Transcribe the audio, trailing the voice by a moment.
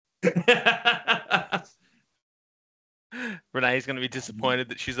Renee's going to be disappointed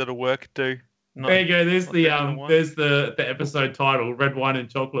that she's at a work too. There you go. There's not the drinking the wine. there's the episode title: Red Wine and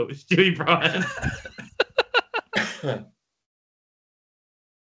Chocolate with Stewy Bryant.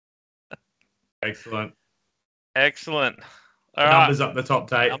 Excellent. Excellent. The numbers up the top,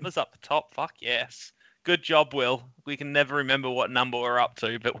 Tate. Numbers up the top. Fuck yes. Good job, Will. We can never remember what number we're up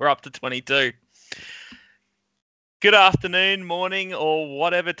to, but we're up to 22. Good afternoon, morning, or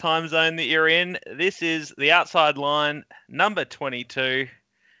whatever time zone that you're in. This is the Outside Line, number 22.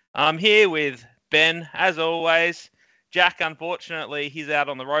 I'm here with Ben, as always. Jack, unfortunately, he's out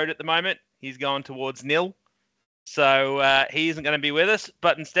on the road at the moment. He's going towards nil. So he isn't going to be with us.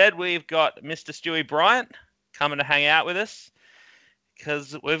 But instead, we've got Mr. Stewy Bryant coming to hang out with us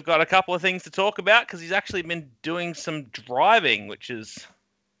because we've got a couple of things to talk about because he's actually been doing some driving, which is,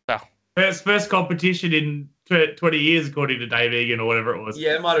 well... First competition in 20 years, according to Dave Egan or whatever it was.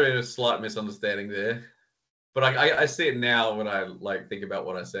 Yeah, it might have been a slight misunderstanding there. But I see it now when I think about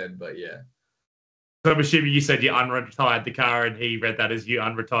what I said, but yeah. So I'm assuming you said you unretired the car and he read that as you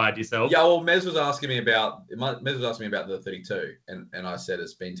unretired yourself? Yeah, well, Mez was asking me about the 32 and I said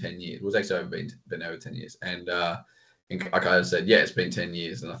it's been 10 years. It was actually been over 10 years. And I kind of said, yeah, it's been 10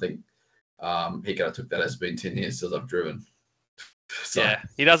 years. And I think he kind of took that as been 10 years since I've driven. So, yeah,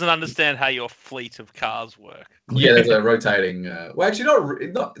 he doesn't understand how your fleet of cars work. Yeah, there's a rotating. Well, actually,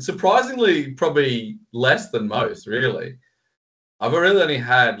 not surprisingly, probably less than most. Really, I've really only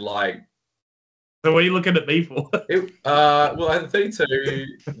had like. So, what are you looking at me for? Well, I had the 32,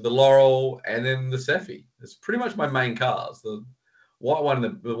 the Laurel, and then the Stewy. It's pretty much my main cars. The white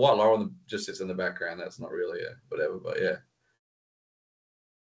one, the white Laurel, just sits in the background. That's not really whatever, but yeah.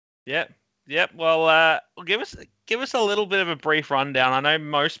 Yep. Well, give us a little bit of a brief rundown. I know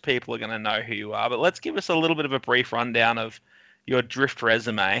most people are going to know who you are, but let's give us a little bit of a brief rundown of your drift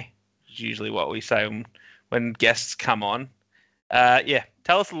resume, which is usually what we say when guests come on.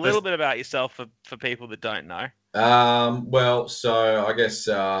 Tell us a little bit about yourself for people that don't know. Well, so I guess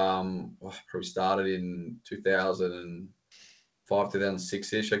I probably started in 2005,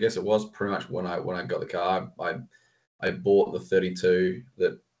 2006-ish. I guess it was pretty much when I got the car. I bought the 32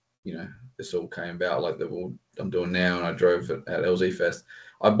 that, this all came about, like I'm doing now, and I drove it at LZ Fest.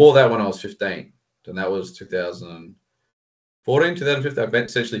 I bought that when I was 15, and that was 2014, 2015. I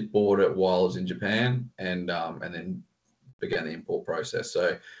essentially bought it while I was in Japan, and then began the import process.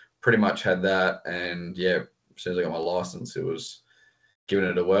 So pretty much had that, and yeah, as soon as I got my license, it was giving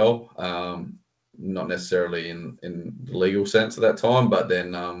it a whirl. Not necessarily in the legal sense at that time, but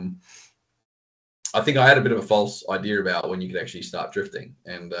then I think I had a bit of a false idea about when you could actually start drifting,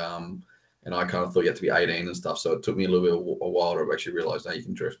 and I kind of thought you had to be 18 and stuff. So it took me a little bit of a while to actually realize that you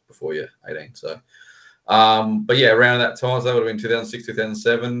can drift before you're 18. So, but yeah, around that time, so that would have been 2006,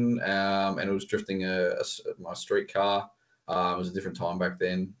 2007, and it was drifting my street car. It was a different time back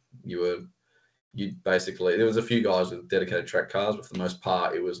then. You basically, there was a few guys with dedicated track cars, but for the most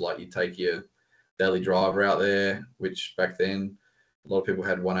part, it was like you take your daily driver out there, which back then a lot of people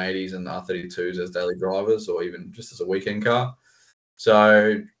had 180s and R32s as daily drivers, or even just as a weekend car.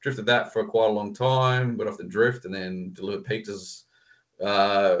 So drifted that for quite a long time, went off the drift, and then delivered pizzas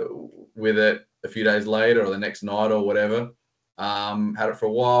with it a few days later or the next night or whatever. Had it for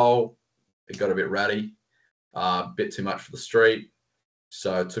a while. It got a bit ratty, a bit too much for the street.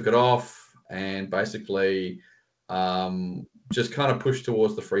 So I took it off and basically just kind of pushed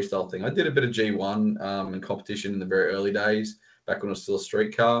towards the freestyle thing. I did a bit of G1 in competition in the very early days, back when it was still a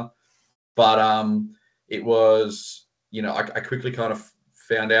street car. But it was... I quickly kind of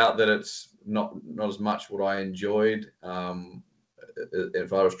found out that it's not as much what I enjoyed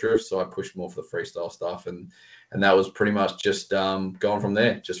if I was drift, so I pushed more for the freestyle stuff, and that was pretty much just going from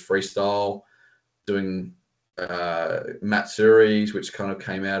there, just freestyle, doing Matsuris, which kind of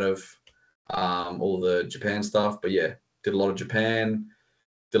came out of all the Japan stuff. But yeah, did a lot of Japan,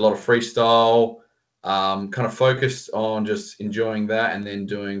 did a lot of freestyle. Kind of focused on just enjoying that, and then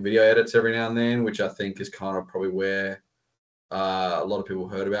doing video edits every now and then, which I think is kind of probably where a lot of people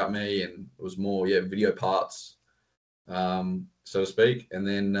heard about me, and it was more video parts, so to speak, and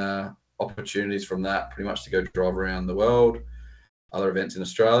then opportunities from that pretty much to go drive around the world, other events in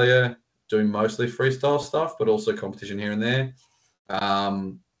Australia, doing mostly freestyle stuff, but also competition here and there.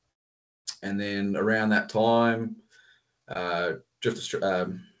 And then around that time, Drift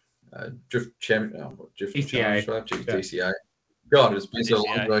Champion, Drift DCA. DCA. God, it's been so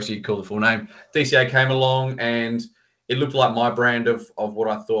long to actually call the full name. DCA came along, and it looked like my brand of what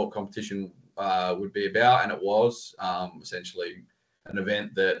I thought competition would be about, and it was essentially an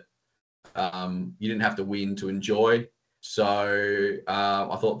event that you didn't have to win to enjoy. So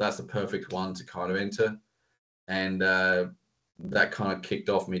I thought that's the perfect one to kind of enter. And that kind of kicked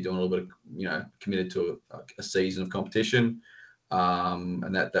off me doing a little bit of, committed to a season of competition.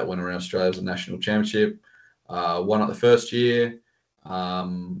 And that went around Australia as a national championship. Won it the first year.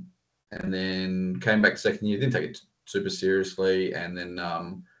 And then came back the second year, didn't take it super seriously. And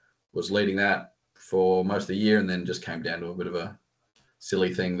then was leading that for most of the year, and then just came down to a bit of a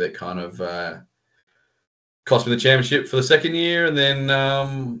silly thing that kind of cost me the championship for the second year. And then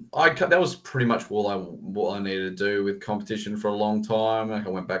that was pretty much what I needed to do with competition for a long time. Like I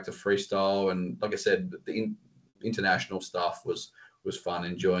went back to freestyle, and like I said, the international stuff was fun,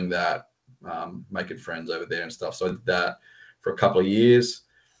 enjoying that, making friends over there and stuff. So I did that for a couple of years.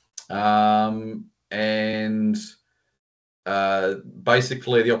 And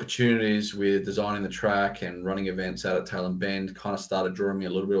basically the opportunities with designing the track and running events out at Tail and Bend kind of started drawing me a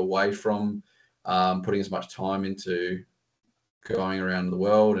little bit away from putting as much time into going around the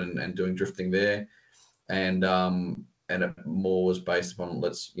world and doing drifting there. And it more was based upon,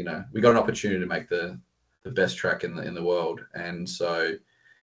 we got an opportunity to make the best track in the world. And so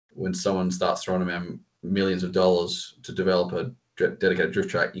when someone starts throwing around millions of dollars to develop a dedicated drift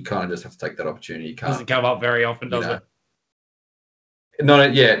track, you kind of just have to take that opportunity. You can't, doesn't come up very often, does it? No,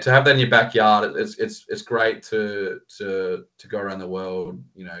 yeah. To have that in your backyard, it's great to go around the world,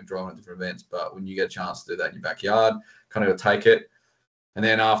 driving at different events. But when you get a chance to do that in your backyard, kind of take it. And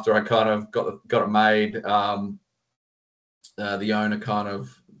then after I kind of got it made, the owner kind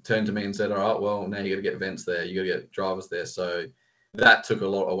of turned to me and said, "All right, well, now you got to get events there. You got to get drivers there." So that took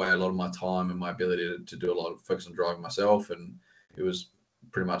away a lot of my time and my ability to do a lot of focus on driving myself. And it was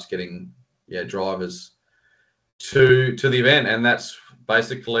pretty much getting drivers to the event. And that's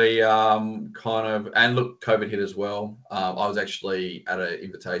basically and look, COVID hit as well. I was actually at an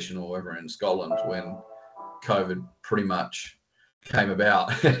invitational over in Scotland when COVID pretty much came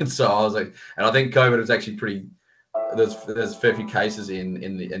about. And so I was like, and I think COVID was actually there's a fair few cases in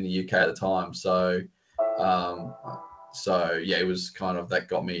the UK at the time. So it was kind of, that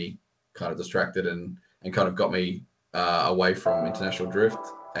got me kind of distracted and kind of got me away from international drift.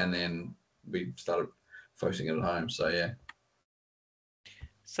 And then we started focusing it at home. So yeah.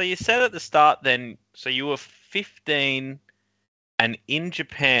 So you said at the start then, so you were 15 and in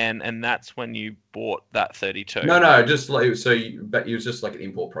Japan, and that's when you bought that 32. No, just like it was just like an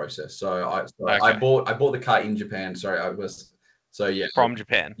import process. So I bought the car in Japan. From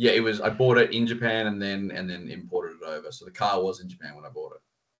Japan. Yeah, it was. I bought it in Japan and then imported it over. So the car was in Japan when I bought it.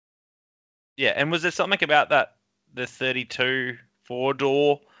 Yeah, and was there something about the 32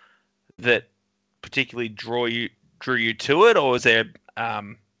 4-door that particularly drew you to it, or was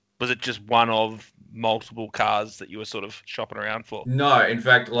it just one of multiple cars that you were sort of shopping around for? No, in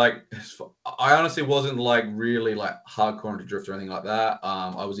fact, I honestly wasn't really hardcore into drift or anything like that.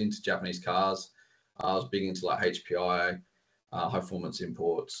 I was into Japanese cars. I was big into HPI, high performance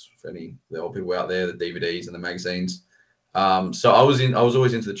imports, for any the old people out there, the DVDs and the magazines. So I was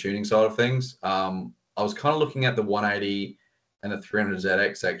always into the tuning side of things. I was kind of looking at the 180 and the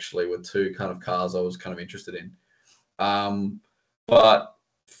 300ZX actually were two kind of cars I was kind of interested in. But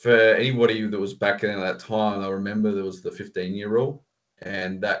for anybody that was back in at that time, I remember there was the 15-year rule,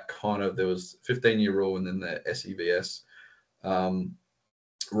 and that there was 15-year rule and then the SEVS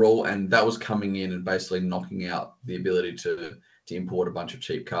rule, and that was coming in and basically knocking out the ability to import a bunch of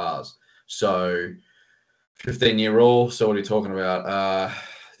cheap cars. So 15-year rule. So what are you talking about?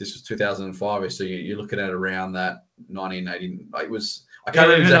 This was 2005. So you're looking at around that 1980. It was. I can't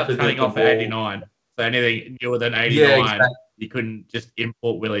remember exactly. Cutting off at 89. So anything newer than 89, exactly. You couldn't just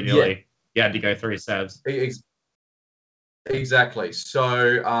import willy nilly. Yeah. You had to go through SAVs. Exactly.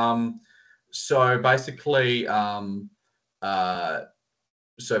 So basically, there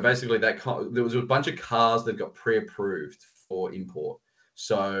was a bunch of cars that got pre-approved for import.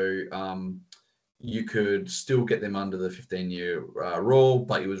 So you could still get them under the 15-year rule,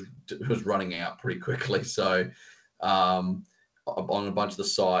 but it was running out pretty quickly. So on a bunch of the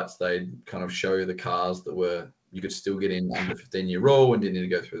sites, they kind of show you the cars that you could still get in under the 15-year rule and didn't need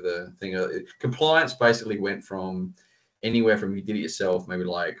to go through the thing. Compliance basically went from anywhere from, you did it yourself, maybe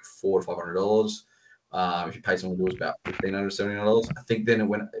like $400 to $500. If you pay someone to do it, about $1,500 to $1,700. I think then it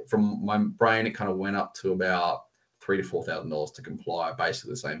went, from my brain, it kind of went up to about $3,000 to $4,000 to comply,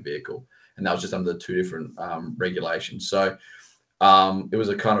 basically the same vehicle. And that was just under the two different regulations. So it was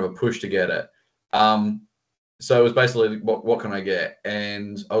a kind of a push to get it. So it was basically, what can I get?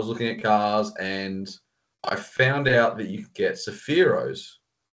 And I was looking at cars, and I found out that you could get Saphiros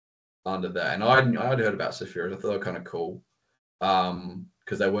under that. And I'd heard about Saphiros. I thought they were kind of cool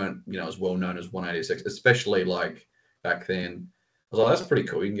because they weren't, as well known as 186, especially back then. I was like, that's pretty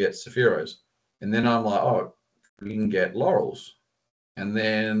cool. You can get Sephiros. And then I'm like, oh, you can get Laurels. And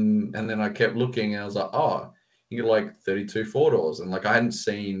then I kept looking and I was like, oh, you get like 32 4-doors. And like I hadn't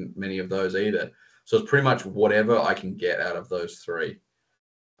seen many of those either. So it's pretty much whatever I can get out of those three.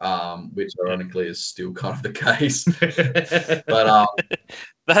 Which ironically is still kind of the case.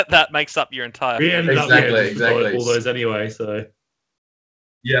 But that makes up your entire exactly all those anyway. So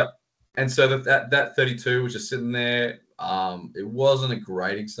yeah. And so that 32 was just sitting there. It wasn't a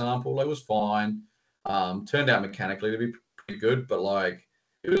great example. It was fine. Turned out mechanically to be pretty good, but like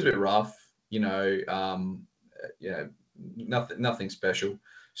it was a bit rough, nothing special.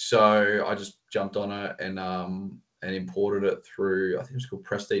 So I just jumped on it and imported it through, I think it was called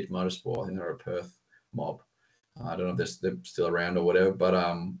Prestige Motorsport. I think they're a Perth mob. I don't know if they're still around or whatever, but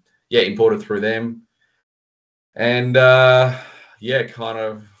imported through them. And kind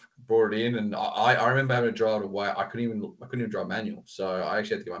of brought it in, and I remember having to drive it away. I couldn't even drive manual, so I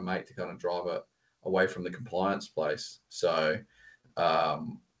actually had to get my mate to kind of drive it away from the compliance place. So I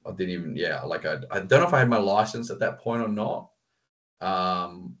didn't even I don't know if I had my license at that point or not.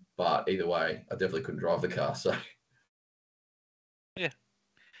 But either way, I definitely couldn't drive the car. So yeah,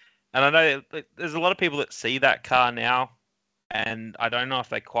 and I know there's a lot of people that see that car now, and I don't know if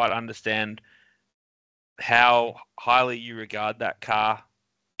they quite understand how highly you regard that car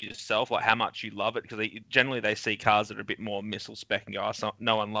yourself, like how much you love it, because generally they see cars that are a bit more missile spec and go, oh,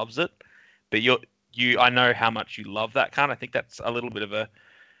 no one loves it, but I know how much you love that car. And I think that's a little bit of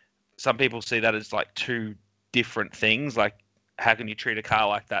some people see that as like two different things. Like, how can you treat a car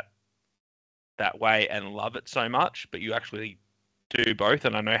like that way and love it so much? But you actually do both,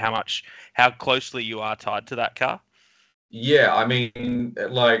 and I know how closely you are tied to that car. Yeah, I mean,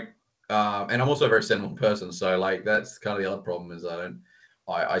 like, and I'm also a very sentimental person, so like that's kind of the other problem is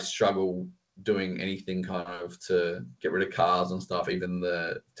I struggle doing anything kind of to get rid of cars and stuff. Even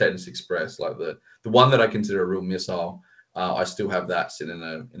the Tetanus Express, like the one that I consider a real missile, I still have that sitting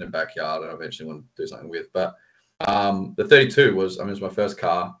in a backyard, and I eventually want to do something with. But the 32 was my first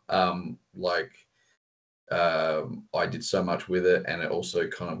car. I did so much with it, and it also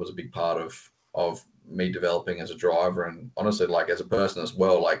kind of was a big part of me developing as a driver, and honestly, like as a person as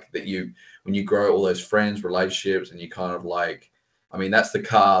well. Like that, when you grow all those friends, relationships, and you kind of like. I mean, that's the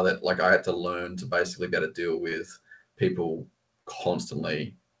car that like I had to learn to basically be able to deal with people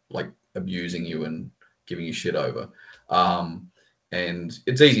constantly like abusing you and giving you shit over. And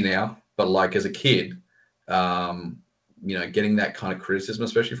it's easy now, but like as a kid, getting that kind of criticism,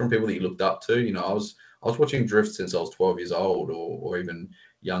 especially from people that you looked up to, I was watching drift since I was 12 years old or even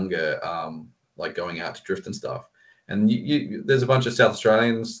younger, like going out to drift and stuff. And there's a bunch of South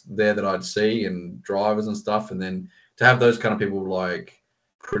Australians there that I'd see and drivers and stuff. And then to have those kind of people like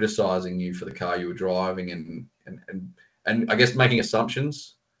criticizing you for the car you were driving and I guess making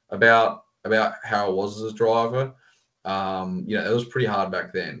assumptions about how I was as a driver, it was pretty hard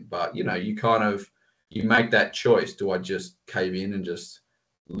back then. But you make that choice. Do I just cave in and just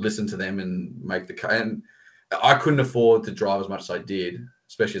listen to them and make the car? And I couldn't afford to drive as much as I did,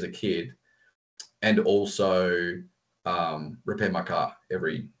 especially as a kid, and also repair my car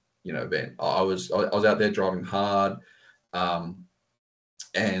every event. I was out there driving hard, and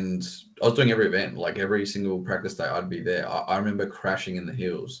I was doing every event, like every single practice day I'd be there. I remember crashing in the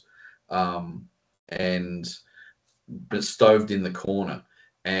hills, and stoved in the corner,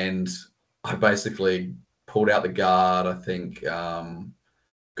 and I basically pulled out the guard. I think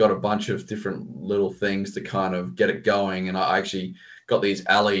got a bunch of different little things to kind of get it going, and I actually got these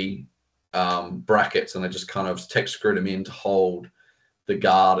alley brackets, and I just kind of tech screwed them in to hold the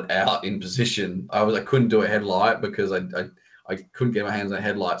guard out in position. I couldn't do a headlight because I couldn't get my hands on a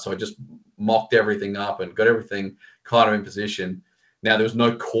headlight, so I just mocked everything up and got everything kind of in position. Now there was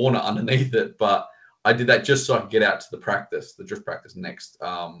no corner underneath it, but I did that just so I could get out to the drift practice next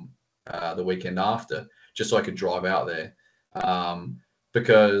the weekend after, just so I could drive out there.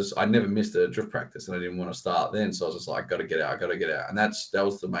 Because I never missed a drift practice and I didn't want to start then. So I was just like, got to get out. And that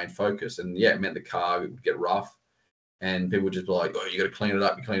was the main focus. And yeah, it meant the car would get rough and people would just be like, oh, you got to clean it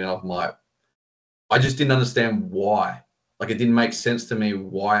up. You clean it up. I'm like, I just didn't understand why. Like, it didn't make sense to me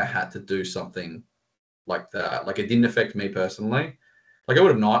why I had to do something like that. Like, it didn't affect me personally. Like, I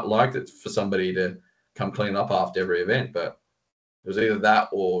would have not liked it for somebody to come clean up after every event, but it was either that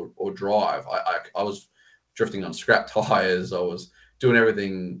or drive. I was drifting on scrap tires. I was doing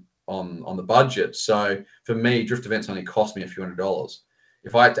everything on the budget. So for me, drift events only cost me a few $100s.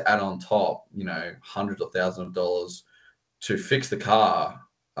 If I had to add on top, hundreds of thousands of dollars to fix the car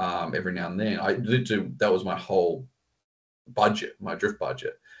every now and then, that was my whole budget, my drift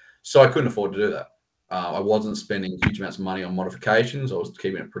budget. So I couldn't afford to do that. I wasn't spending huge amounts of money on modifications. I was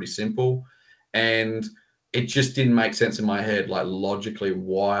keeping it pretty simple, and it just didn't make sense in my head, like logically,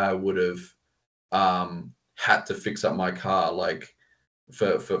 why I would have had to fix up my car like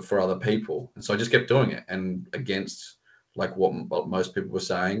for other people. And so I just kept doing it, and against like what most people were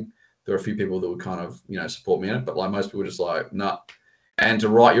saying. There were a few people that would kind of, support me in it, but like most people were just like, nah, and to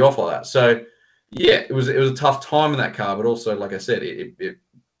write you off like that. So yeah, it was a tough time in that car, but also, like I said, it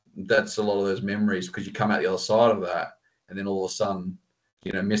that's a lot of those memories, because you come out the other side of that, and then all of a sudden,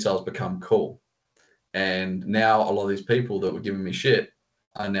 missiles become cool. And now a lot of these people that were giving me shit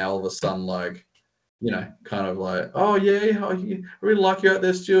are now all of a sudden like, kind of like, oh yeah, I really like you out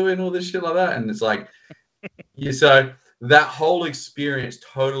there, Stewy, and all this shit like that. And it's like, yeah, so that whole experience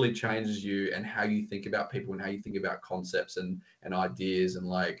totally changes you and how you think about people and how you think about concepts and ideas, and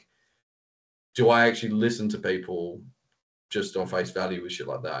like, do I actually listen to people just on face value with shit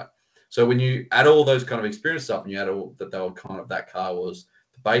like that? So when you add all those kind of experience stuff, and you add all that, they were kind of, that car was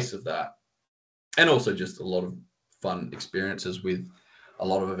the base of that, and also just a lot of fun experiences with a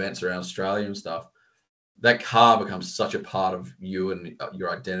lot of events around Australia and stuff. That car becomes such a part of you and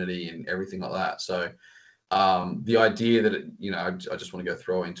your identity and everything like that. So the idea that I just want to go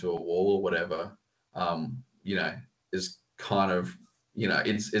throw into a wall or whatever, is kind of,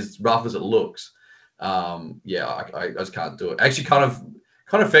 it's as rough as it looks. I just can't do it. Actually, kind of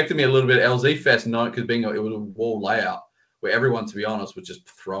affected me a little bit at LZ Fest, because it was a wall layout where everyone, to be honest, was just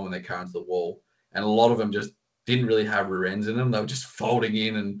throwing their car into the wall, and a lot of them just didn't really have rear ends in them. They were just folding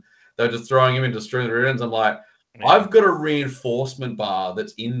in, and they were just throwing them into destroying the rear ends. I'm like, I've got a reinforcement bar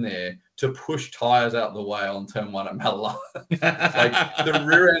that's in there to push tires out the way on turn 1 at Malala. Like the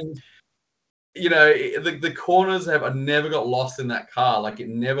rear end, the corners I never got lost in that car. Like it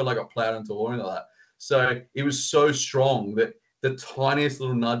never got plowed into or anything like that. So it was so strong that the tiniest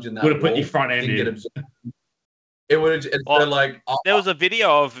little nudge in that would have put your front end in. It would have. There was a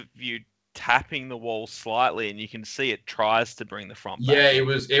video of you tapping the wall slightly, and you can see it tries to bring the front back. Yeah,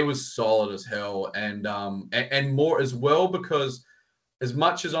 it was solid as hell, and more as well, because as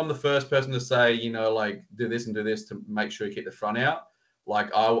much as I'm the first person to say, like do this and do this to make sure you keep the front out, like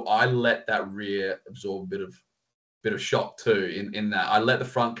I let that rear absorb a bit of shock too. In that I let the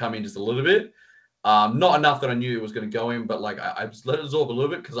front come in just a little bit, not enough that I knew it was going to go in, but like I just let it absorb a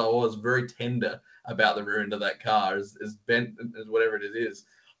little bit, because I was very tender about the rear end of that car, as bent as whatever it is.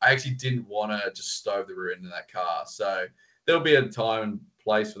 I actually didn't want to just stove the rear end of that car. So there'll be a time and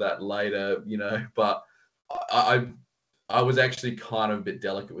place for that later, but I was actually kind of a bit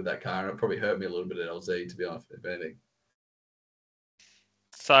delicate with that car, and it probably hurt me a little bit at LZ, to be honest, if anything.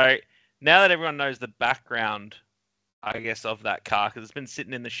 So now that everyone knows the background, I guess, of that car, because it's been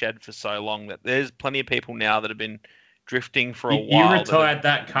sitting in the shed for so long, that there's plenty of people now that have been drifting for a while. You retired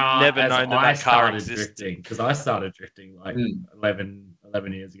that car never as known that I that car started drifting, because I started drifting like 11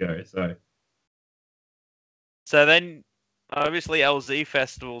 years ago. So then, obviously, LZ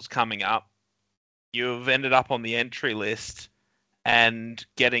Festival's coming up. You've ended up on the entry list, and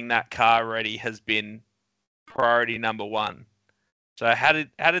getting that car ready has been priority number 1. So how did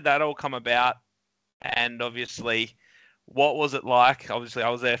that all come about? And obviously, what was it like? Obviously, I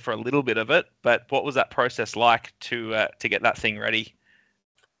was there for a little bit of it, but what was that process like to get that thing ready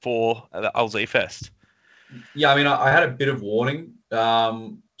for the LZ Fest? Yeah, I mean, I had a bit of warning.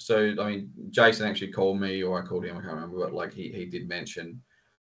 So, I mean, Jason actually called me, or I called him, I can't remember, but like he did mention,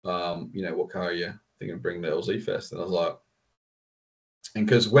 what car are you thinking of bringing to LZ Fest? And I was like, and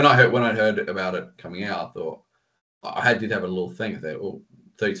because when I heard about it coming out, I thought I did have a little thing. I thought, well,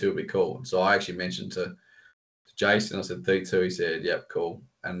 32 would be cool. And so I actually mentioned to Jason, I said 32. He said, yep, cool.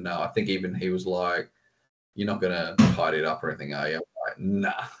 And I think even he was like, you're not gonna tidy it up or anything, are you? I'm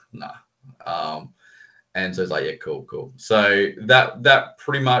like, nah. And so it's like, yeah, cool. So that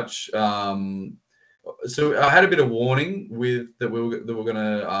pretty much. So I had a bit of warning with that we were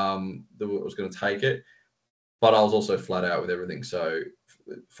gonna take it, but I was also flat out with everything. So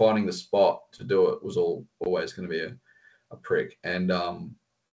finding the spot to do it was always going to be a prick,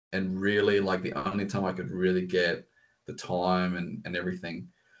 and really, like, the only time I could really get the time and everything.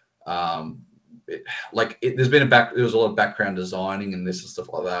 There was a lot of background designing and this and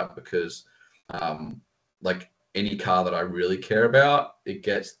stuff like that, because like any car that I really care about, it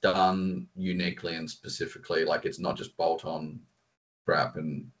gets done uniquely and specifically. Like, it's not just bolt on crap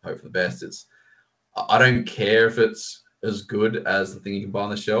and hope for the best. I don't care if it's as good as the thing you can buy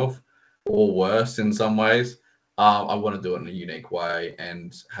on the shelf or worse in some ways. I want to do it in a unique way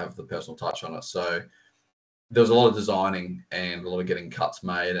and have the personal touch on it. So there was a lot of designing and a lot of getting cuts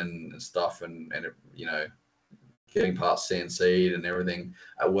made and stuff, and getting parts CNC'd and everything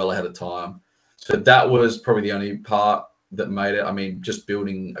well ahead of time. So that was probably the only part that made it. I mean, just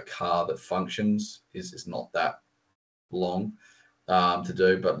building a car that functions is not that long to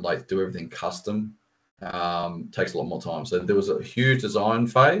do, but like do everything custom takes a lot more time. So there was a huge design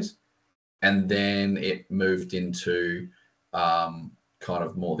phase, and then it moved into kind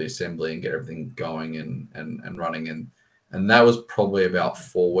of more the assembly and get everything going and running, and that was probably about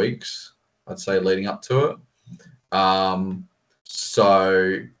 4 weeks, I'd say, leading up to it.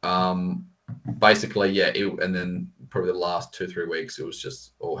 Basically, yeah, and then probably the last 2-3 weeks, it was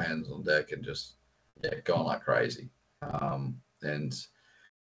just all hands on deck and just going like crazy. And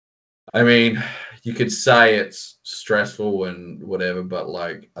I mean, you could say it's stressful and whatever, but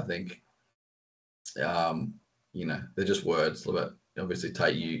like I think, they're just words. But obviously,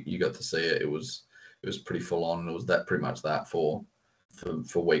 Tate, you got to see it. It was pretty full on. It was that pretty much that for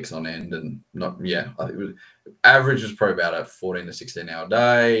weeks on end, and not I think it was average was probably about a 14 to 16 hour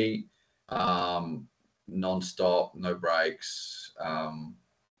day, non-stop, no breaks.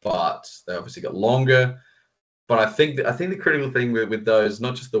 But they obviously got longer. But I think the critical thing with those,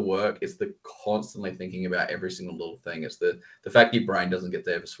 not just the work, it's the constantly thinking about every single little thing. It's the fact your brain doesn't get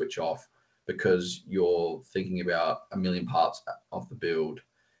to ever switch off because you're thinking about a million parts of the build.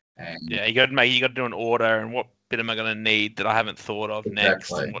 And you got to do an order, and what bit am I going to need that I haven't thought of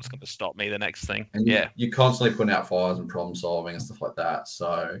next, and what's going to stop me the next thing. And you're constantly putting out fires and problem solving and stuff like that.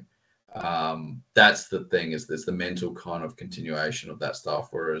 So that's the thing, is there's the mental kind of continuation of that stuff,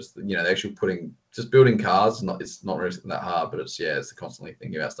 whereas the actual building cars, it's not really that hard, but it's constantly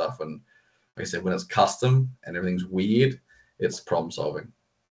thinking about stuff. And like I said, when it's custom and everything's weird, it's problem solving.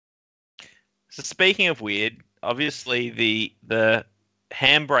 So speaking of weird, obviously the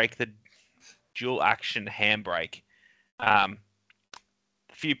handbrake, the dual action handbrake, a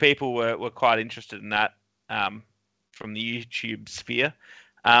few people were quite interested in that from the YouTube sphere.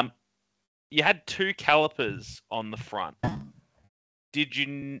 You had 2 calipers on the front. Do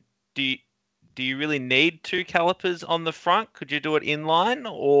you really need 2 calipers on the front? Could you do it inline,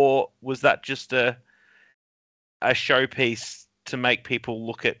 or was that just a showpiece to make people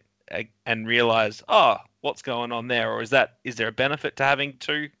look at and realize, what's going on there? Or is there a benefit to having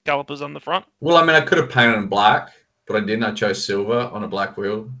 2 calipers on the front? Well, I mean, I could have painted them black, but I didn't. I chose silver on a black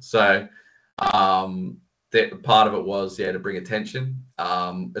wheel. So that part of it was to bring attention.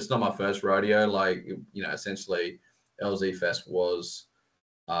 It's not my first rodeo. Like, essentially LZ Fest was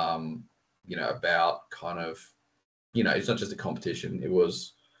about kind of, it's not just a competition. It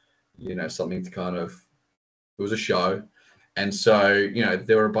was something to kind of, it was a show. And so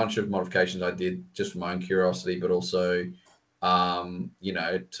there were a bunch of modifications I did just for my own curiosity, but also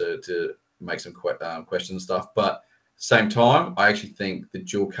to make some question stuff. But at the same time, I actually think the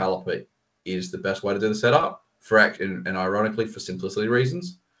dual caliper is the best way to do the setup and ironically for simplicity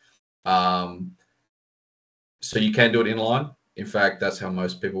reasons. So you can do it inline. In fact, that's how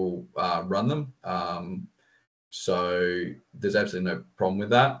most people run them. So there's absolutely no problem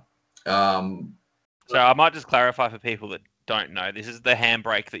with that. So I might just clarify for people that don't know. This is the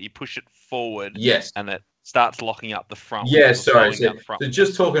handbrake that you push it forward. Yes. And it starts locking up the front. Yeah, sorry. So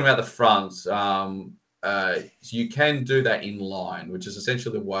just talking about the fronts, so you can do that in line, which is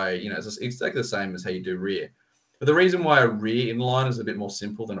essentially the way, it's exactly the same as how you do rear. But the reason why a rear inline is a bit more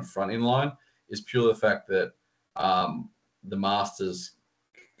simple than a front inline is purely the fact that the masters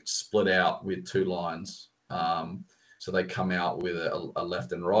split out with 2 lines. So they come out with a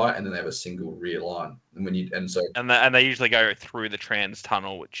left and right, and then they have a single rear line. And they usually go through the trans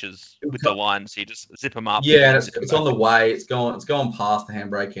tunnel, which is with the line, so you just zip them up. Yeah, and it's on the way. It's gone past the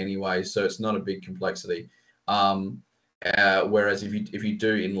handbrake anyway, so it's not a big complexity. Whereas if you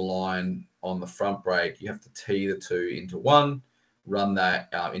do inline on the front brake, you have to tee the 2 into one, run that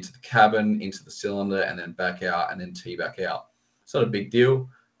into the cabin, into the cylinder, and then back out, and then tee back out. It's not a big deal,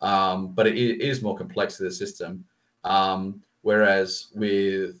 but it is more complex to the system. Whereas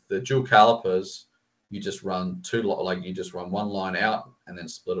with the dual calipers, you just run one line out and then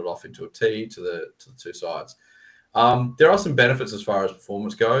split it off into a T to the 2 sides. There are some benefits as far as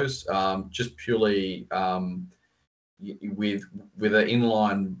performance goes. Just purely with an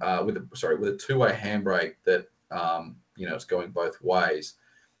inline with a 2-way handbrake that it's going both ways.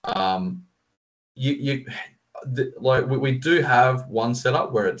 We do have one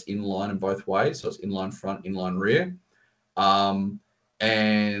setup where it's inline in both ways, so it's inline front, inline rear.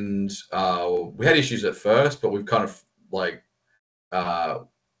 We had issues at first, but we've kind of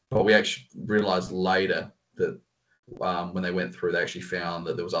but we actually realized later that when they went through, they actually found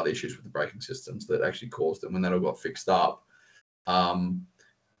that there was other issues with the braking systems that actually caused it. When that all got fixed up,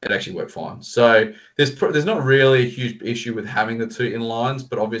 it actually worked fine. So there's not really a huge issue with having the two inlines,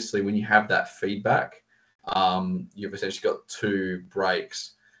 but obviously when you have that feedback, you've essentially got two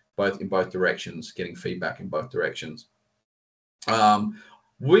brakes, both in both directions, getting feedback in both directions.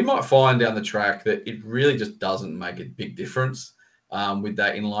 We might find down the track that it really just doesn't make a big difference with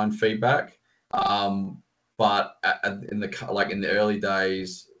that inline feedback. But in the early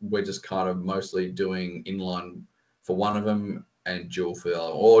days, we're just kind of mostly doing inline for one of them and dual for the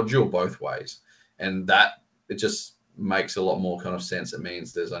other, or dual both ways, and that it just makes a lot more kind of sense. It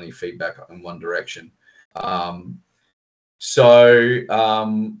means there's only feedback in one direction.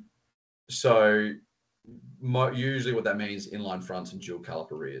 Usually what that means inline fronts and dual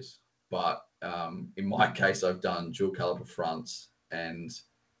caliper rears. But in my case, I've done dual caliper fronts and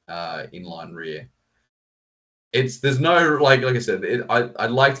inline rear. There's no like I said,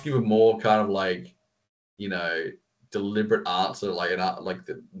 I'd like to give a more kind of like, deliberate answer,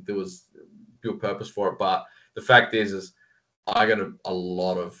 there was good purpose for it. But the fact is I got a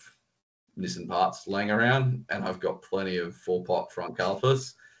lot of Nissan parts laying around, and I've got plenty of 4-pot front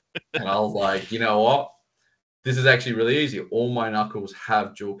calipers. And I was like, you know what? This is actually really easy. All my knuckles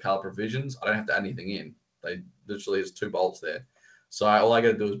have dual caliper visions. I don't have to add anything in. They literally, there's 2 bolts there. So all I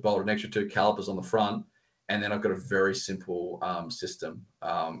got to do is bolt an extra 2 calipers on the front, and then I've got a very simple system.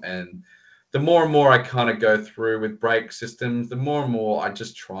 And the more and more I kind of go through with brake systems, the more and more I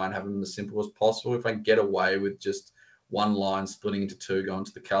just try and have them as simple as possible. If I can get away with just one line splitting into 2 going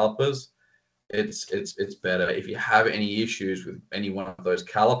to the calipers, it's better. If you have any issues with any one of those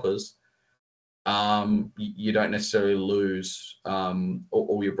calipers, you don't necessarily lose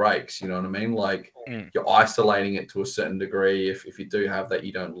all your brakes. You know what I mean? Like you're isolating it to a certain degree. If you do have that,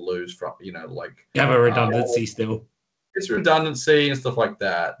 you don't lose from, you have a redundancy still. It's redundancy and stuff like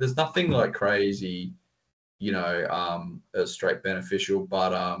that. There's nothing like crazy, straight beneficial,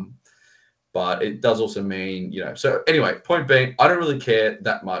 but it does also mean, So anyway, point being, I don't really care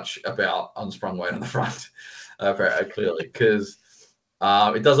that much about unsprung weight on the front, very clearly, because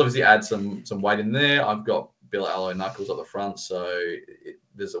it does obviously add some weight in there. I've got billet alloy knuckles at the front, so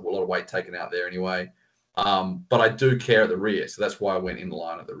there's a lot of weight taken out there anyway. But I do care at the rear, so that's why I went in the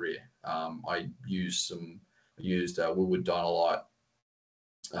line at the rear. I used Woodward Dynalite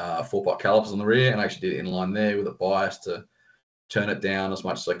 4-pot calipers on the rear, and I actually did it inline there with a bias to turn it down as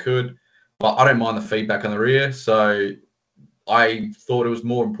much as I could. But I don't mind the feedback on the rear, so I thought it was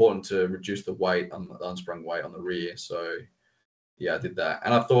more important to reduce the weight on the unsprung weight on the rear. So yeah, I did that.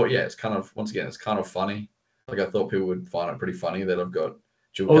 And I thought, it's kind of, once again, it's kind of funny. Like I thought people would find it pretty funny that I've got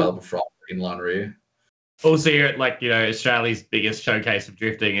dual caliper front, inline rear. Also, you're at Australia's biggest showcase of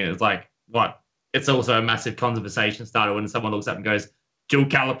drifting, and it's like, what? It's also a massive conversation starter when someone looks up and goes, dual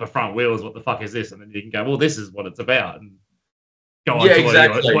caliper front wheels, what the fuck is this? And then you can go, well, this is what it's about. And go on to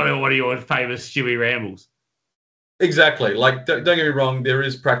exactly. What are your famous Stewy rambles? Exactly. Like, don't get me wrong, there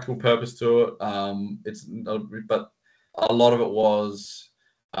is practical purpose to it. But a lot of it was,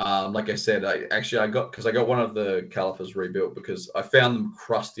 like I said, I got one of the calipers rebuilt because I found them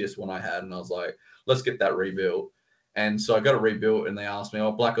crustiest one I had, and I was like, let's get that rebuilt. And so I got it rebuilt, and they asked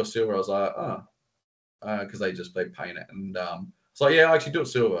me, black or silver? I was like, because they paint it, and so yeah, I actually do it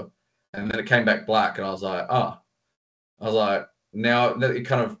silver, and then it came back black, and I was like, now it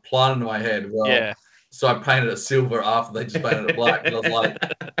kind of planted into my head. Well, yeah. So I painted it silver after they just painted it black, and I was like,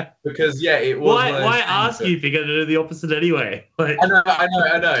 because it was. Why ask you if you're going to do the opposite anyway? Like, I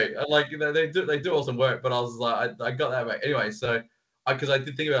know. Like they do awesome work, but I was like, I got that back anyway. So because I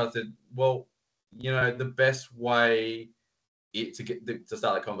did think about it, I said, well, the best way to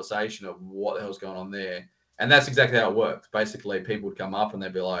start the conversation of what the hell's going on there. And that's exactly how it worked. Basically, people would come up and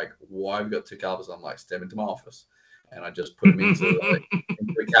they'd be like, why have you got 2 calipers? I'm like, step into my office. And I just put them into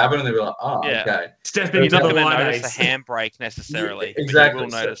the cabin, and they'd be like, okay. Step into the line. Notice a handbrake necessarily. Yeah, exactly. But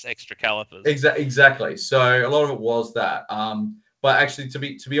you will notice extra calipers. Exactly. So a lot of it was that. But actually,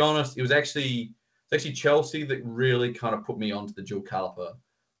 to be honest, it's actually Chelsea that really kind of put me onto the dual caliper.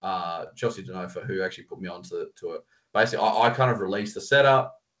 Chelsea Denofa, who actually put me onto it. Basically, I kind of released the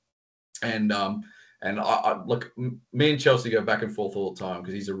setup, and I look, me and Chelsea go back and forth all the time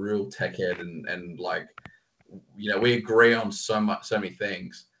because he's a real tech head, and like, we agree on so many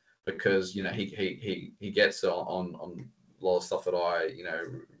things because he gets on a lot of stuff that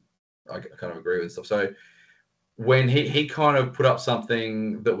I kind of agree with stuff. So when he kind of put up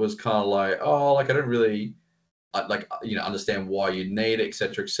something that was kind of like, I don't really understand why you need it,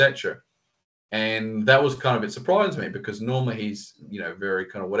 etc. And that was kind of, it surprised me because normally he's, very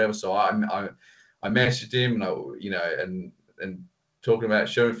kind of whatever. So I messaged him, and talking about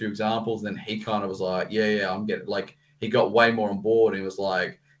showing a few examples. And then he kind of was like, yeah, I'm getting, like, he got way more on board. And he was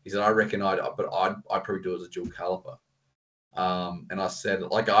like, He said, I reckon I'd probably do it as a dual caliper. And I said,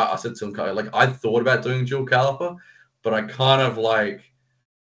 like, I said to him, like, I thought about doing dual caliper, but I kind of like,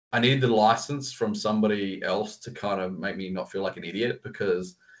 I needed the license from somebody else to kind of make me not feel like an idiot,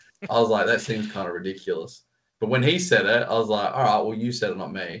 because I was like, that seems kind of ridiculous. But when he said it, I was like, all right, well, you said it,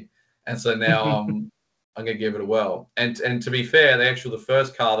 not me. And so now I'm going to give it a whirl. And to be fair, the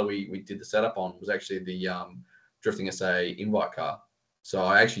first car that we did the setup on was actually the Drifting SA invite car. So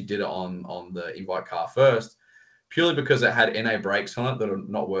I actually did it on the invite car first, purely because it had NA brakes on it that are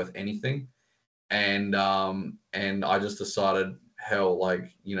not worth anything. And I just decided, hell,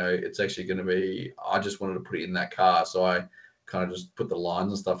 like, you know, it's actually going to be, I just wanted to put it in that car. So I kind of just put the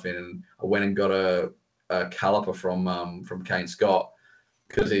lines and stuff in, and I went and got a caliper from Kane Scott,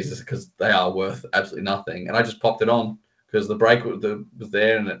 because they are worth absolutely nothing. And I just popped it on because the brake was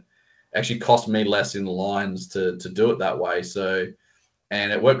there, and it actually cost me less in the lines to do it that way. So,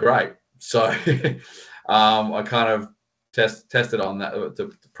 and it worked great. So I kind of tested on that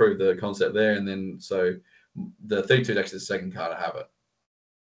to prove the concept there. And then, so the 32 is actually the second car to have it.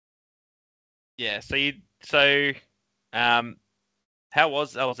 Yeah. How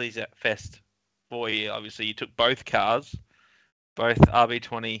was LZ Fest for you? Obviously, you took both cars, both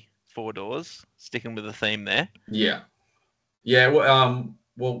RB20 4 doors, sticking with the theme there. Yeah.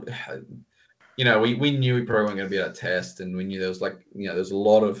 Well, you know, we knew we probably weren't going to be able to test, and we knew there was, like, you know, there's a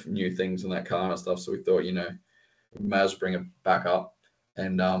lot of new things in that car and stuff. So we thought, you know, we may as well bring it back up.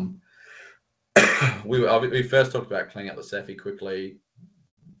 And we first talked about cleaning up the Cephei quickly,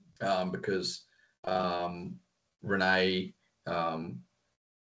 because Renee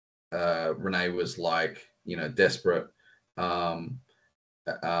was, like, you know, desperate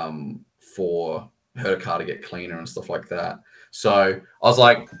for her car to get cleaner and stuff like that. So I was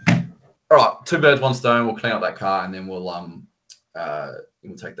like, all right, 2 birds, 1 stone. We'll clean up that car, and then we'll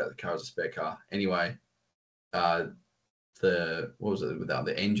take that car as a spare car. Anyway, what was it without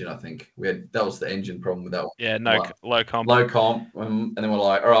the engine? I think that was the engine problem with that one. Yeah, low comp. Low comp, and then we're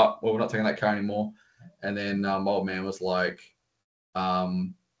like, all right, well, we're not taking that car anymore. And then my old man was like,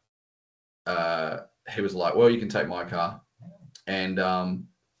 he was like, well, you can take my car, and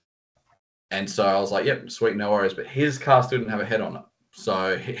so I was like, yep, sweet, no worries. But his car still didn't have a head on it.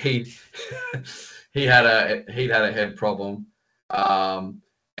 So he had a head problem, and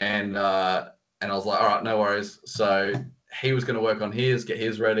I was like, all right, no worries. So he was going to work on his, get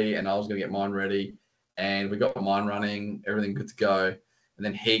his ready, and I was going to get mine ready, and we got mine running, everything good to go. And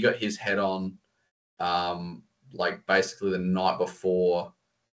then he got his head on, like, basically the night before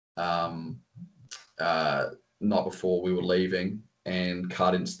we were leaving, and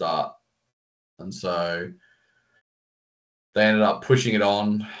car didn't start, and so they ended up pushing it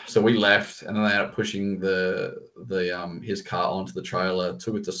on. So we left, and then they ended up pushing his car onto the trailer,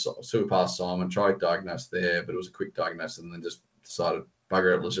 took it past Simon, tried to diagnose there, but it was a quick diagnosis, and then just decided,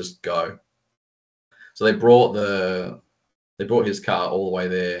 bugger it, let's just go. So they brought his car all the way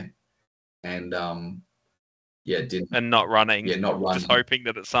there, and and not running. Yeah, not running. Just hoping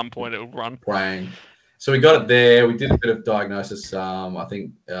that at some point it would run. Praying. So we got it there. We did a bit of diagnosis. I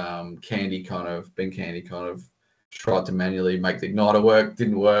think Ben Candy kind of tried to manually make the igniter work.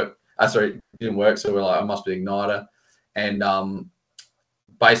 Didn't work. Didn't work. So we're like, it must be the igniter. And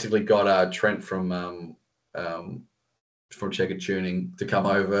basically got Trent from Checker Tuning to come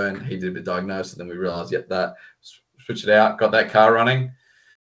over, and he did a bit of diagnosis. And then we realized, that, switched it out, got that car running.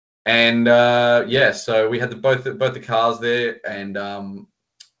 And so we had both the cars there, and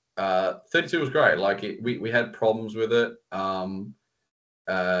 32 was great. Like, we had problems with it.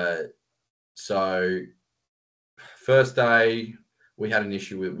 So first day we had an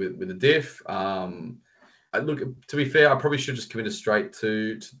issue with the diff. Look, to be fair, I probably should just committed straight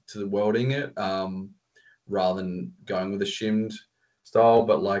to the welding it, rather than going with a shimmed style.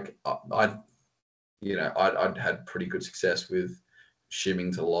 But, like, I'd had pretty good success with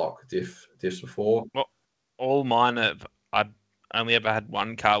shimming to lock diffs before. Well, all mine I've only ever had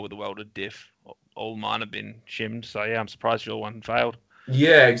one car with a welded diff. All mine have been shimmed. So yeah, I'm surprised your one failed.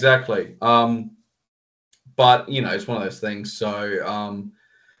 Yeah, exactly. But, you know, it's one of those things. So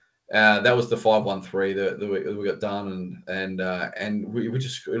that was the 513 that we got done, and we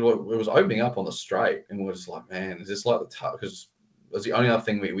just, it was opening up on the straight, and we're just like, man, is this like the because it was the only other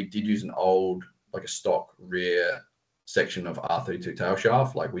thing we did use an old, like, a stock rear section of R32 tail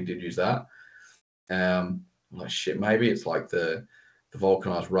shaft. Like, we did use that. I'm like, shit, maybe it's like the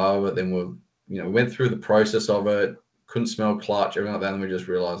vulcanized rubber. But then we went through the process of it, couldn't smell clutch, everything like that, and we just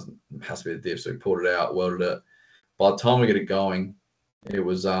realized it has to be the diff. So we pulled it out, welded it. By the time we get it going, it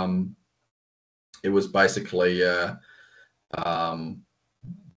was basically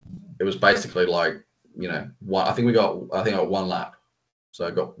it was basically like, I think I got one lap.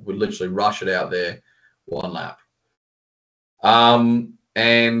 So we literally rush it out there, one lap.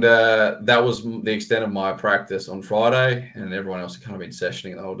 And that was the extent of my practice on Friday, and everyone else had kind of been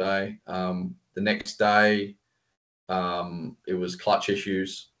sessioning the whole day. The next day, it was clutch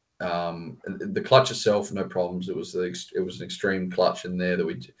issues. The clutch itself, no problems. It was an extreme clutch in there that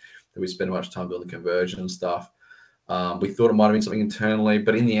we spent much time doing the conversion and stuff. We thought it might have been something internally,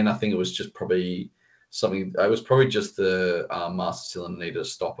 but in the end, I think it was just probably something. It was probably just the master cylinder needed a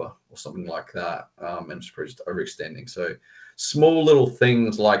stopper or something like that, and it's probably just overextending. So small little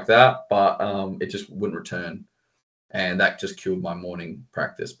things like that, but it just wouldn't return, and that just killed my morning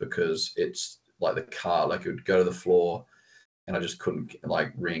practice because it's like the car, like it would go to the floor, and I just couldn't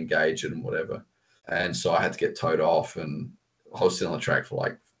like re-engage it and whatever, and so I had to get towed off, and I was sitting on the track for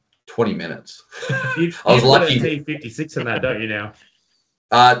like 20 minutes. I was lucky. T56 in that, don't you now?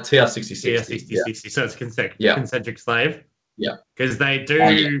 TR6060. TR6060. So it's Yeah. concentric slave. Yeah. Because they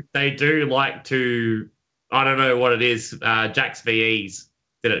do like to, I don't know what it is. Jack's VEs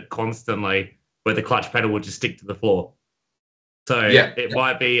did it constantly, where the clutch pedal would just stick to the floor. So it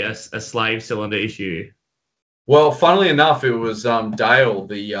might be a slave cylinder issue. Well, funnily enough, it was Dale,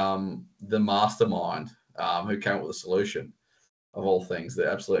 the mastermind, who came up with a solution. Of all things,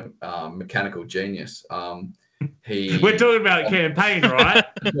 the absolute mechanical genius. We're talking about campaign, right?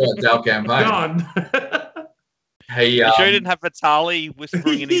 Dale campaign. Gone. He you sure he didn't have Vitali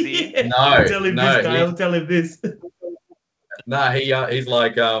whispering in his ear? Yeah. No, tell him this, Dale. Tell him this. No, he's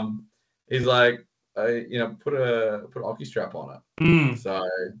like put an hockey strap on it. Mm. So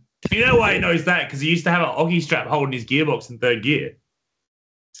you know why he knows that? Because he used to have an hockey strap holding his gearbox in third gear.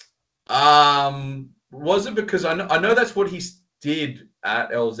 Was it because I know that's what he did at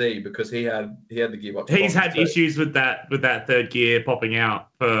LZ, because he had the gearbox. He's had issues with that third gear popping out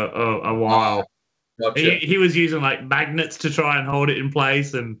for a while. Gotcha. He was using like magnets to try and hold it in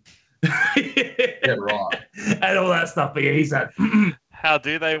place and yeah, right, and all that stuff. But yeah, he's had. How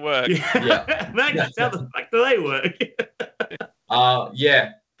do they work? Yeah, magnets. How the fuck do they work?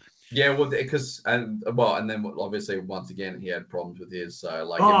 Yeah, well, and then obviously once again he had problems with his. So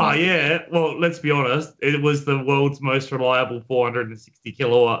like, well, let's be honest, it was the world's most reliable 460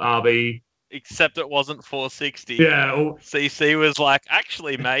 kilowatt RB. Except it wasn't 460. Yeah. CC was like,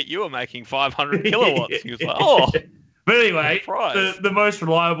 actually, mate, you were making 500 kilowatts. He was like, oh. But anyway, the most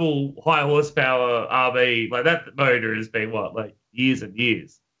reliable high horsepower RB, like that motor has been like years and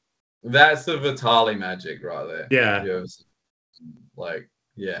years. That's the Vitali magic right there. Yeah. Like,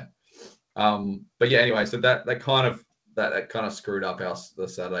 yeah. But yeah, anyway, so that kind of screwed up the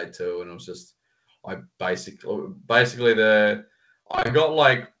Saturday too, and it was just I got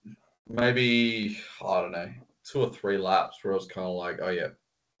like maybe, I don't know, 2 or 3 laps where I was kind of like, oh yeah,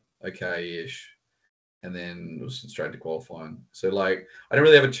 okay-ish, and then it was straight to qualifying. So like I didn't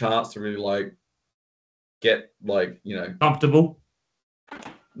really have a chance to really like get like, comfortable.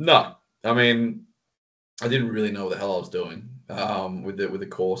 No, I mean I didn't really know what the hell I was doing with the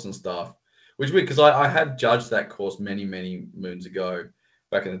course and stuff. Which is weird because I had judged that course many moons ago,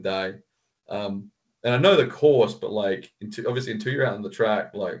 back in the day, and I know the course, but like obviously until you're out on the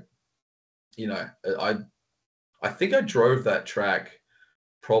track, like I think I drove that track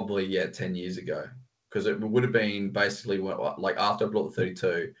probably 10 years ago, because it would have been basically like after I bought the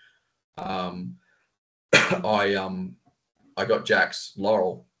 32, I got Jack's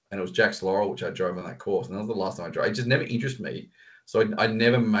Laurel, and it was Jack's Laurel which I drove on that course, and that was the last time I drove. It just never interested me. So I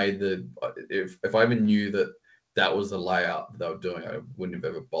never made if I even knew that was the layout that they were doing, I wouldn't have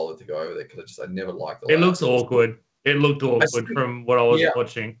ever bothered to go over there, because I never liked the layout. It looks awkward. It looked awkward from what I was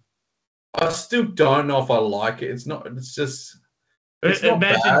watching. I still don't know if I like it. It's just...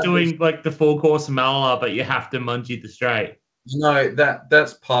 Imagine doing like the full course Malala, but you have to mungie the straight. No,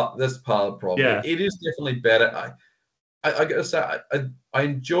 that's part of the problem. Yeah. It is definitely better. I gotta say, I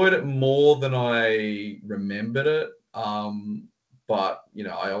enjoyed it more than I remembered it. But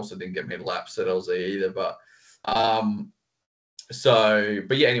I also didn't get many laps at LZ either. But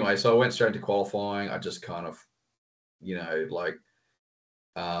anyway, so I went straight to qualifying. I just kind of,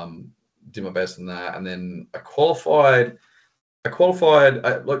 did my best in that, and then I qualified. I think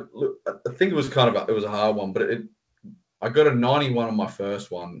it was it was a hard one, but I got a 91 on my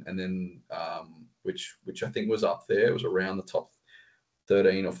first one, and then which I think was up there. It was around the top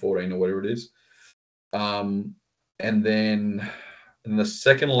 13 or 14 or whatever it is. And then in the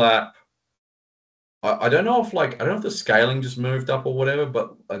second lap, I don't know if the scaling just moved up or whatever,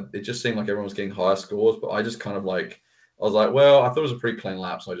 but it just seemed like everyone was getting higher scores. But I just kind of I was like, well, I thought it was a pretty clean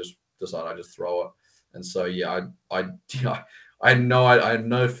lap, so I just decided I'd just throw it. And so yeah, I I had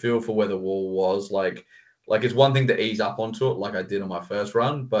no feel for where the wall was. Like it's one thing to ease up onto it, like I did on my first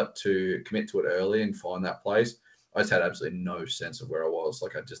run, but to commit to it early and find that place, I just had absolutely no sense of where I was.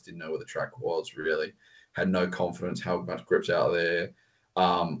 Like I just didn't know where the track was. Really, had no confidence how much grips out there.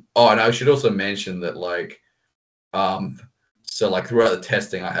 Oh, and I should also mention that so like throughout the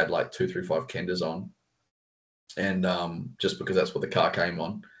testing, I had like 235 Kenders on, and just because that's what the car came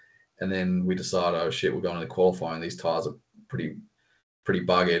on. And then we decided, oh shit, we're going to the qualifying. These tires are pretty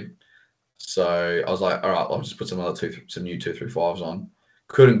buggered. So I was like, all right, I'll just put some new 235s on.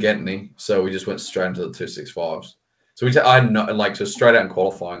 Couldn't get any, so we just went straight into the 265s. So I had no, like, so straight out in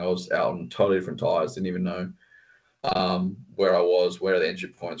qualifying, I was out on totally different tires. Didn't even know where I was, where the entry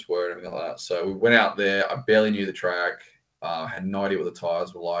points were, and everything like that. So we went out there. I barely knew the track. Had no idea what the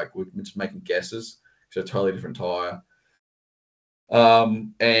tires were like. We were just making guesses. So a totally different tire.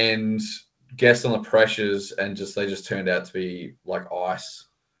 And guessed on the pressures, and they just turned out to be like ice.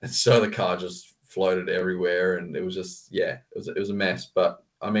 And so the car just floated everywhere, and it was just, it was a mess. But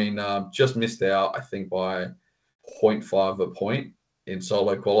I mean, just missed out, I think, by 0.5 of a point in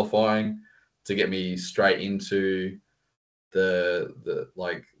solo qualifying to get me straight into the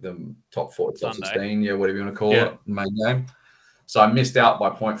top 4, top 16, whatever you want to call it, main game. So I missed out by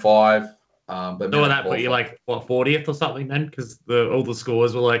 0.5. But so that put you like 40th or something then, because all the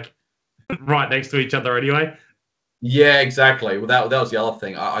scores were like right next to each other anyway. Yeah, exactly. Well, that was the other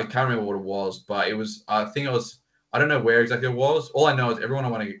thing. I can't remember what it was, but it was. I think it was. I don't know where exactly it was. All I know is everyone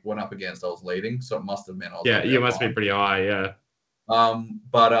I went up against, I was leading, so it must have meant I was. Yeah, you must be pretty high. Yeah.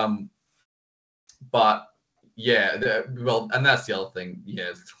 But yeah. Well, and that's the other thing.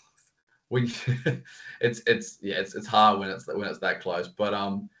 Yeah, it's hard when it's that close. But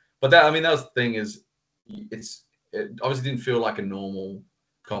that, I mean, that was the thing is, it obviously didn't feel like a normal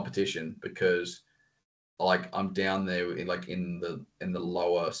competition because like I'm down there in the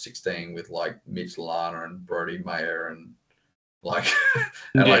lower 16 with like Mitch Lana and Brody Mayer and like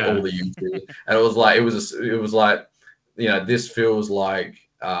and like all the YouTubers, and it was like this feels like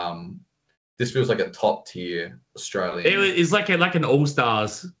a top tier Australian. It's like an all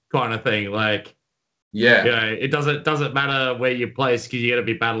stars kind of thing. Like it doesn't matter where you place because you got to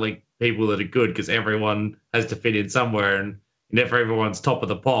be battling people that are good because everyone has to fit in somewhere, and if everyone's top of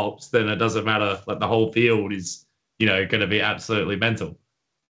the pops, then it doesn't matter. Like the whole field is, going to be absolutely mental.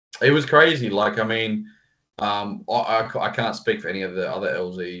 It was crazy. Like, I mean, I can't speak for any of the other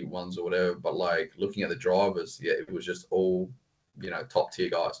LZ ones or whatever, but like looking at the drivers, it was just all, top tier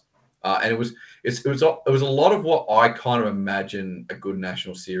guys. And it was a lot of what I kind of imagine a good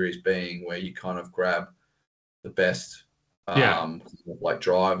national series being, where you kind of grab the best, like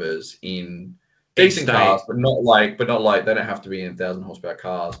drivers in decent cars, but not like they don't have to be in 1,000 horsepower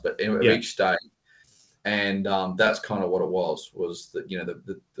cars, but in each state. And that's kind of what it was that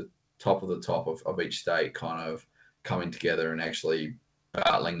the top of the top of each state kind of coming together and actually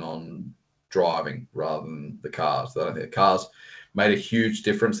battling on driving rather than the cars. I don't think the cars made a huge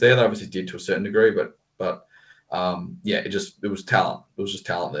difference there. They obviously did to a certain degree, but it was talent. It was just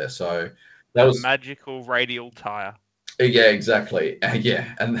talent there. So that was magical radial tire. Yeah, exactly.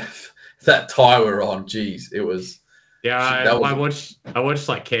 And that tire we're on, geez, it was. Yeah, I watched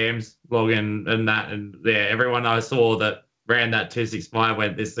like Cam's vlog and that, and everyone I saw that ran that 265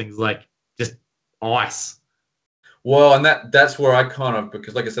 went, this thing's like just ice. Well, and that's where I kind of,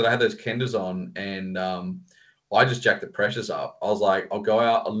 because like I said, I had those Kenders on, and I just jacked the pressures up. I was like, I'll go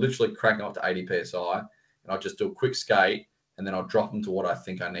out, I'll literally crank them up to 80 psi, and I'll just do a quick skate, and then I'll drop them to what I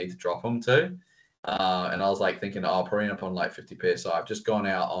think I need to drop them to. And I was like thinking, I'll probably end up on like 50 psi. I've just gone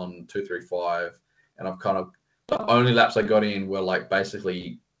out on 235, and I've kind of, the only laps I got in were like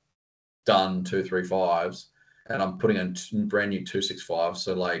basically done 235s, and I'm putting in brand new 265s.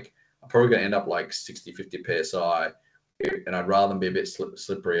 So like I'm probably going to end up like 60, 50 psi, and I'd rather them be a bit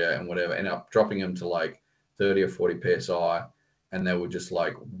slipperier and whatever. End up dropping them to like 30 or 40 psi, and they were just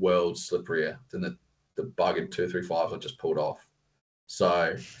like world slipperier than the buggered 235s I just pulled off.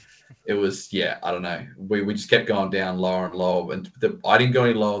 So it was, I don't know. We just kept going down lower and lower, and I didn't go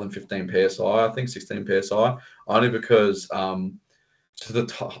any lower than 15 psi. I think 16 psi, only because I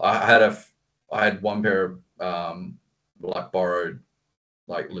had one pair of like borrowed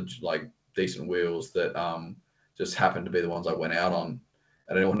like decent wheels that just happened to be the ones I went out on.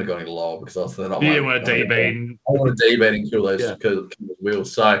 I didn't want to go any lower because I thought I want to D-bean. I want to D-bean and kill those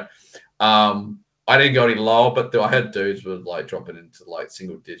wheels. So I didn't go any lower, but I had dudes with like dropping into like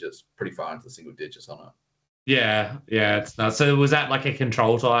single digits, pretty far into the single digits on it. Yeah, it's nuts. So was that like a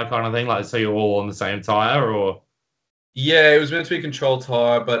control tire kind of thing? Like, so you're all on the same tire, or? Yeah, it was meant to be a control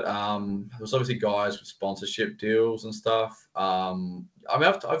tire, but there was obviously guys with sponsorship deals and stuff. I mean,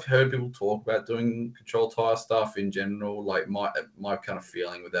 I've heard people talk about doing control tire stuff in general. Like my kind of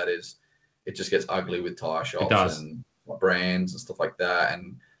feeling with that is, it just gets ugly with tire It shops does. and brands and stuff like that,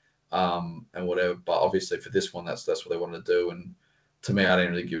 and whatever. But obviously for this one, that's what they wanted to do. And to me, I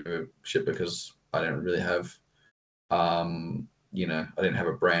didn't really give a shit because I didn't really have, I didn't have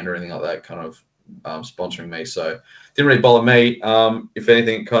a brand or anything like that kind of sponsoring me, so it didn't really bother me. If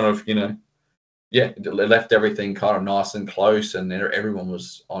anything, kind of, it left everything kind of nice and close, and everyone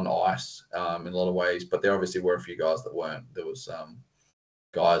was on ice in a lot of ways. But there obviously were a few guys that weren't. There was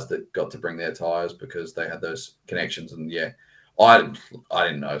guys that got to bring their tires because they had those connections, and I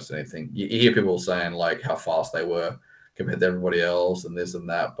didn't notice anything. You hear people saying like how fast they were compared to everybody else and this and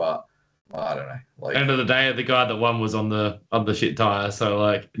that, but I don't know. Like, End of the day, the guy that won was on the shit tire. So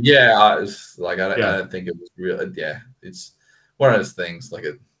like, yeah, I was like, I don't think it was real. Yeah, it's one of those things. Like,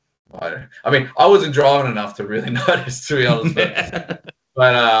 I mean, I wasn't driving enough to really notice, to be honest. But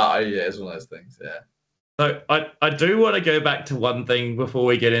it's one of those things. Yeah. So I do want to go back to one thing before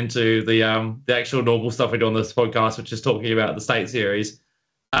we get into the actual normal stuff we do on this podcast, which is talking about the state series.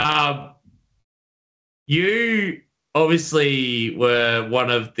 You obviously were one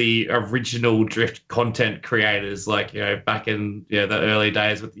of the original drift content creators, like, back in the early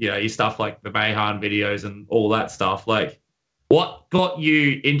days with your stuff like the Mayhan videos and all that stuff. Like, what got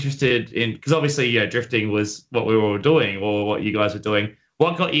you interested in? Because obviously, drifting was what we were all doing, or what you guys were doing.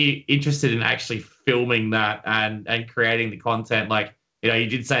 What got you interested in actually filming that and creating the content? Like, you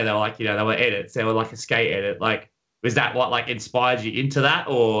did say they were like, they were edits. They were like a skate edit. Like, was that what like inspired you into that,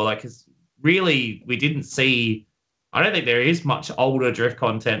 or like? Cause really, we didn't see. I don't think there is much older drift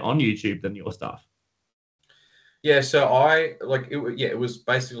content on YouTube than your stuff. Yeah, so I like it. Yeah, it was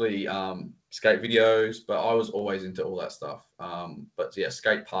basically skate videos, but I was always into all that stuff. But yeah,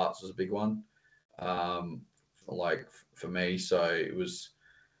 skate parts was a big one, like for me. So it was,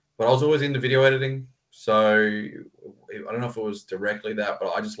 but I was always into video editing. So I don't know if it was directly that,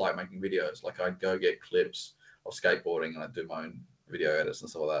 but I just like making videos. Like, I'd go get clips of skateboarding and I'd do my own video edits and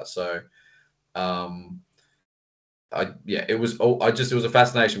stuff like that. So it was a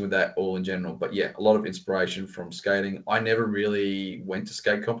fascination with that all in general. But yeah, a lot of inspiration from skating. I never really went to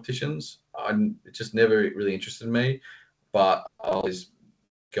skate competitions. It just never really interested me. But I was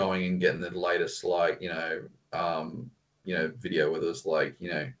going and getting the latest, like, video, whether it's like,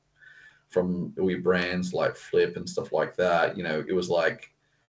 from all your brands like Flip and stuff like that. It was like,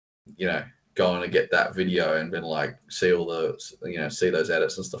 going to get that video and then like see all the, see those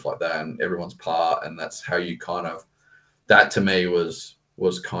edits and stuff like that, and everyone's part. And that's how you kind of, that to me was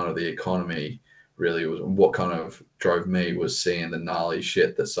kind of the economy. Really, was what kind of drove me, was seeing the gnarly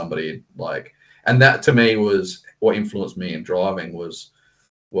shit that somebody like, and that to me was what influenced me in driving, was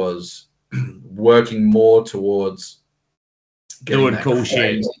working more towards doing cool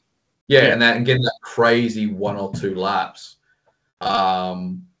shit. Yeah, and getting that crazy 1 or 2 laps,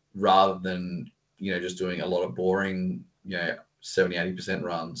 rather than just doing a lot of boring 70-80%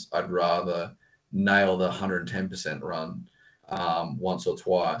 runs. I'd rather nail the 110% run once or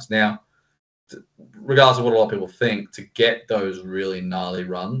twice. Now, regardless of what a lot of people think, to get those really gnarly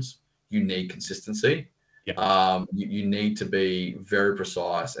runs, you need consistency. Yeah. You need to be very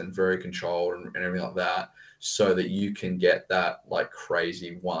precise and very controlled and everything like that, so that you can get that like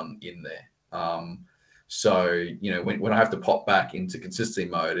crazy one in there. So when I have to pop back into consistency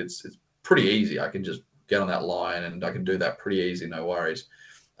mode, it's pretty easy. I can just get on that line and I can do that pretty easy, no worries.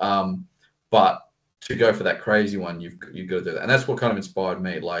 But to go for that crazy one, you've got to do that, and that's what kind of inspired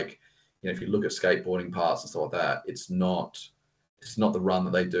me. Like, if you look at skateboarding parts and stuff like that, it's not the run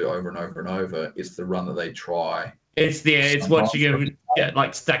that they do over and over and over. It's the run that they try. It's watching them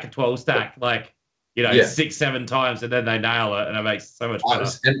like stack a 12 stack, like 6-7 times, and then they nail it, and it makes so much better.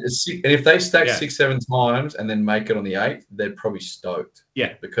 And if they stack 6-7 times and then make it on the 8th, they're probably stoked.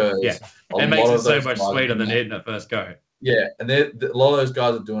 Yeah, because it makes it so much sweeter than hitting it first go. Yeah, and a lot of those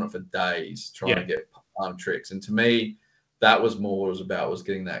guys are doing it for days trying to get tricks. And to me, that was more what it was about, was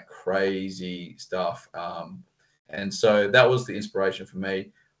getting that crazy stuff. And so that was the inspiration for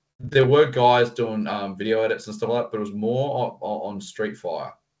me. There were guys doing video edits and stuff like that, but it was more on Street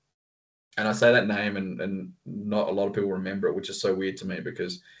Fire. And I say that name and not a lot of people remember it, which is so weird to me,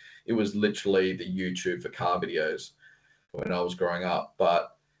 because it was literally the YouTube for car videos when I was growing up.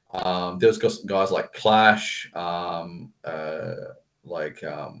 But there's guys like Clash, there's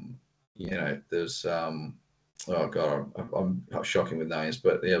oh god, I'm shocking with names,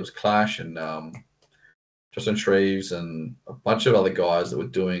 but it was Clash and Justin Shreves and a bunch of other guys that were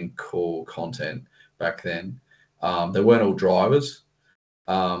doing cool content back then. They weren't all drivers.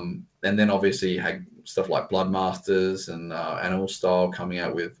 And then obviously you had stuff like Bloodmasters and Animal Style coming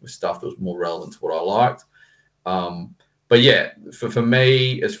out with stuff that was more relevant to what I liked. But yeah, for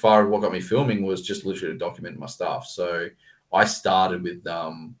me, as far as what got me filming was just literally to document my stuff. So I started with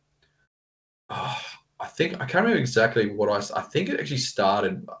I think I can't remember exactly what I think it actually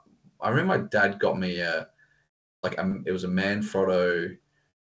started. I remember my dad got me it was a Manfrotto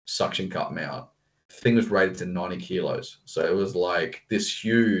suction cup mount. The thing was rated to 90 kilos, so it was like this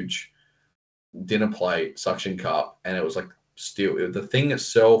huge dinner plate suction cup, and it was like steel. The thing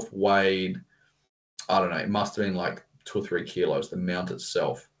itself weighed, I don't know, it must have been like 2 or 3 kilos. The mount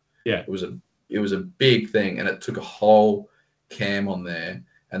itself, Yeah, it was a big thing, and it took a whole cam on there,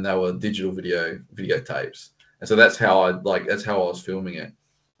 and they were digital videotapes, and so that's how I was filming it.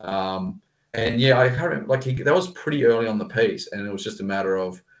 And yeah, I can't remember, that was pretty early on the piece, and it was just a matter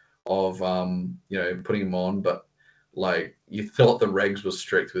of putting them on. But like, you thought the regs were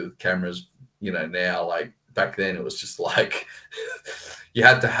strict with cameras, now, like back then it was just like you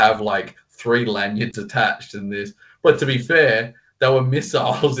had to have like 3 lanyards attached in this. But to be fair, there were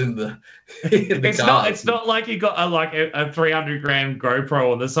missiles in the it's not like you got a 300-gram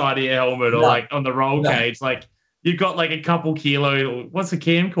GoPro on the side of your helmet or like on the roll cage. Like, you've got like a couple kilo. What's a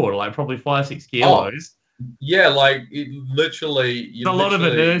camcorder? Like probably 5-6 kilos. Yeah, like it literally. It's a lot of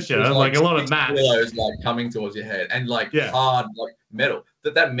inertia, like a lot of mass. Kilos, like coming towards your head, and like hard, like metal.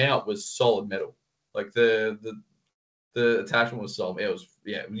 That mount was solid metal. Like the attachment was solid. It was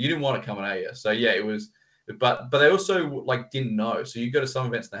you didn't want it coming at you. So yeah, it was. But they also like didn't know. So you go to some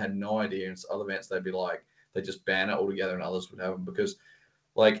events and they had no idea, and other events they'd be like they just ban it altogether, and others would have them because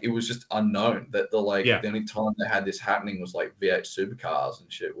like it was just unknown that the only time they had this happening was like V8 supercars and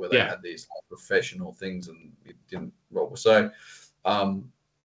shit, where they had these like professional things, and it didn't roll. So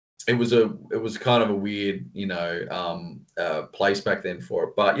it was kind of a weird place back then for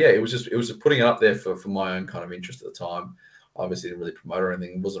it. But yeah, it was just putting it up there for my own kind of interest at the time. Obviously didn't really promote or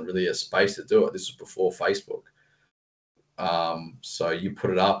anything. It wasn't really a space to do it. This was before Facebook. So you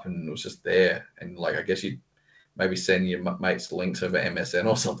put it up and it was just there, and like I guess you maybe send your mates links over MSN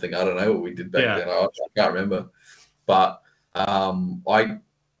or something. I don't know what we did back then. I can't remember. But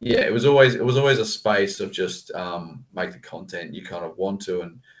it was always a space of just make the content you kind of want to,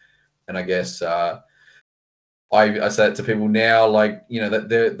 and I guess I say it to people now, like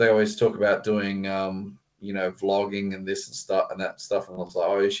that they always talk about doing vlogging and this and stuff and that stuff, and I was like,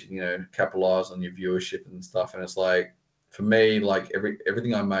 oh, you should capitalize on your viewership and stuff. And it's like, for me, like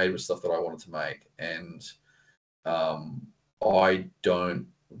everything I made was stuff that I wanted to make, and I don't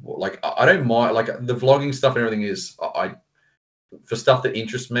mind like the vlogging stuff and everything is for stuff that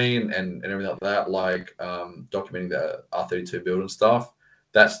interests me and everything like that, like documenting the R32 build and stuff.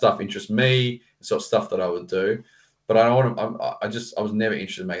 That stuff interests me. It's sort of stuff that I would do, but I don't want to. I was never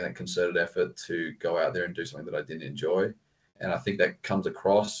interested in making that concerted effort to go out there and do something that I didn't enjoy, and I think that comes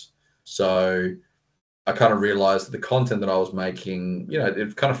across. So I kind of realized that the content that I was making,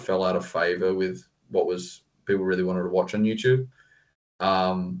 it kind of fell out of favor with what was people really wanted to watch on YouTube.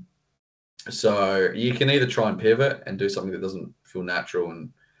 So you can either try and pivot and do something that doesn't feel natural and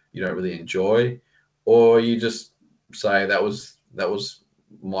you don't really enjoy, or you just say that was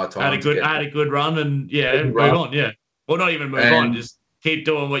my time. I had a good run, and move on. Yeah, or not even move on. Just keep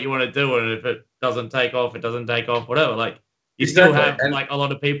doing what you want to do, and if it doesn't take off, it doesn't take off. Whatever. Like you still have like a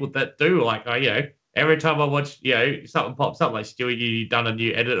lot of people that do. Like every time I watch, something pops up like Stewy, you done a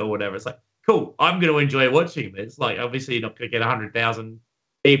new edit or whatever. It's like, cool. I'm going to enjoy watching this. Like obviously you're not going to get 100,000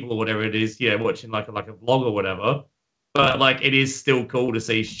 people or whatever it is, watching like a vlog or whatever. But like it is still cool to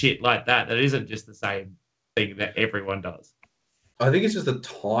see shit like that. That isn't just the same thing that everyone does. I think it's just the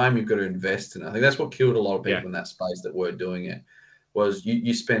time you've got to invest in it. I think that's what killed a lot of people in that space that were doing it, was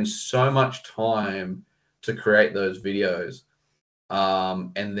you spend so much time to create those videos,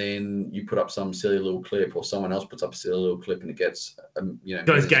 and then you put up some silly little clip, or someone else puts up a silly little clip, and it gets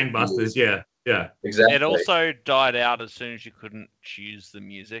goes gangbusters. Yeah, exactly. It also died out as soon as you couldn't choose the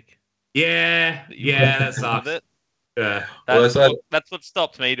music. Yeah, that sucks. It. Yeah, that's what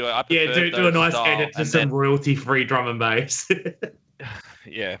stopped me doing. Do a nice edit to some royalty-free drum and bass.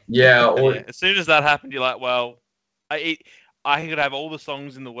 Yeah. As soon as that happened, you're like, well, I could have all the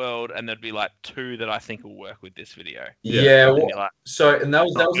songs in the world, and there'd be like 2 that I think will work with this video. Yeah. That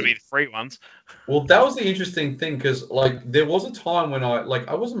was going to be the free ones. Well, that was the interesting thing, because like there was a time when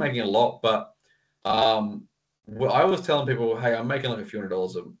I wasn't making a lot, but I was telling people, hey, I'm making like a few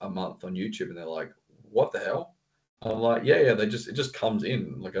 $100 a month on YouTube, and they're like, what the hell? I'm like, yeah, it just comes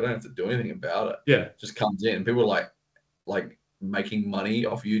in. Like I don't have to do anything about it. Yeah, it just comes in. And people are like making money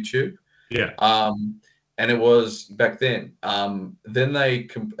off YouTube. Yeah. and it was back then. Then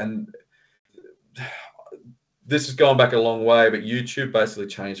and this is going back a long way, but YouTube basically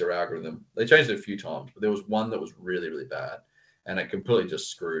changed their algorithm. They changed it a few times, but there was one that was really, really bad, and it completely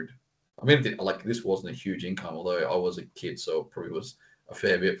just screwed. I mean, like this wasn't a huge income, although I was a kid, so it probably was a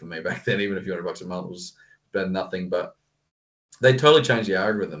fair bit for me back then. Even if $200 a month was better than nothing, but they totally changed the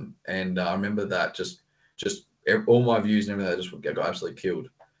algorithm, and I remember that just all my views and everything just got absolutely killed.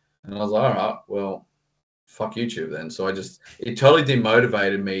 And I was like, all right, well, fuck YouTube then. So it totally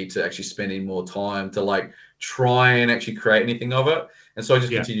demotivated me to actually spend any more time to like try and actually create anything of it. And so I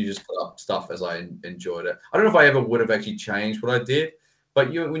just continued to just put up stuff as I enjoyed it. I don't know if I ever would have actually changed what I did, but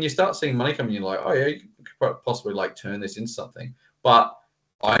when you start seeing money coming, you're like, oh yeah, you could possibly like turn this into something. But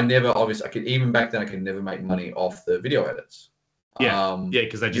I never, obviously, even back then, I could never make money off the video edits. Yeah,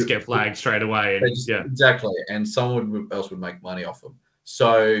 because they just get flagged straight away. And, exactly. And someone else would make money off them.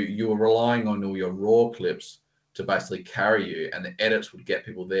 So you were relying on all your raw clips to basically carry you, and the edits would get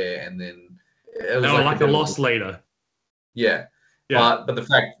people there, and then it was like a loss leader. Yeah. But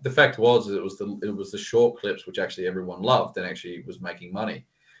the fact was it was the short clips which actually everyone loved and actually was making money.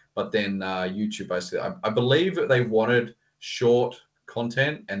 But then YouTube basically, I believe that they wanted short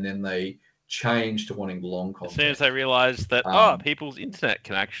content, and then they changed to wanting long content. As soon as they realized that people's internet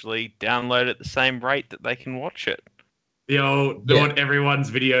can actually download at the same rate that they can watch it. Everyone's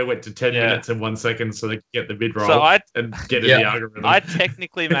video went to 10 minutes and 1 second so they could get the mid-roll and get in the algorithm. I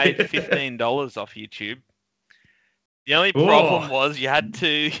technically made $15 off YouTube. The only problem was you had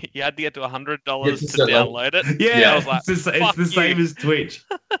to get to $100 to download it. Yeah, I was like, it's the same as Twitch.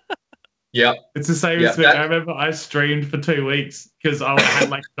 Yeah, it's the same as Twitch. I remember I streamed for 2 weeks because I had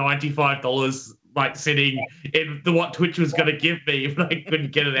like $95 like sitting in what Twitch was going to give me, but I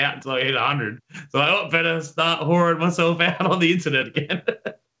couldn't get it out until I hit 100. So I better start whoring myself out on the internet again.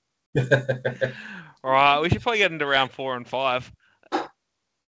 All right, we should probably get into round 4 and 5.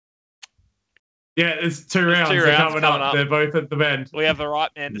 Yeah, it's two rounds. They're coming up. They're both at the bend. We have the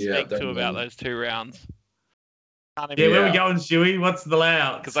right man to speak to about those 2 rounds. Where are we going, Stewy? What's the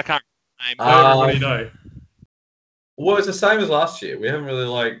layout? Because I can't name everybody know. Well, it's the same as last year. We haven't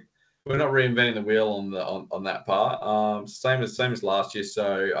really we're not reinventing the wheel on that part. Same as last year.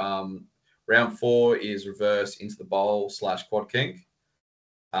 So round 4 is reverse into the bowl / quad kink.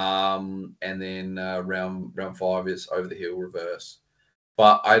 And then round 5 is over the hill reverse.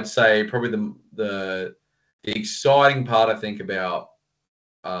 But I'd say probably the exciting part I think about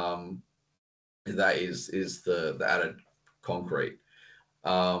that is the added concrete,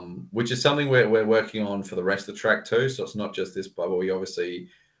 which is something we're working on for the rest of the track too. So it's not just this, but we obviously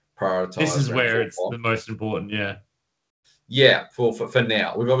prioritize. This is where it's the most important, yeah. Yeah, for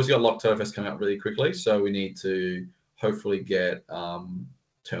now. We've obviously got Locktoberfest coming up really quickly, so we need to hopefully get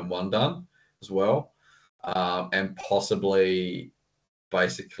turn 1 done as well, and possibly.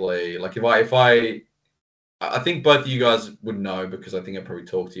 Basically, like if I think both of you guys would know because I think I probably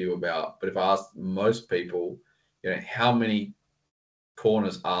talked to you about. But if I asked most people, how many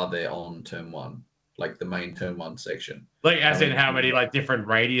corners are there on turn 1, like the main turn 1 section? Like, as in how many like different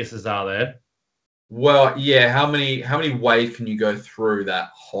radiuses are there? Well, yeah. How many ways can you go through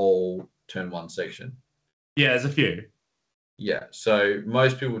that whole turn 1 section? Yeah, there's a few. Yeah, so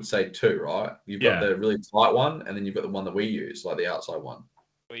most people would say 2, right? You've got the really tight one, and then you've got the one that we use, like the outside one.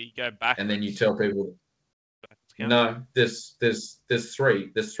 Where you go back, and then you tell people, no, there's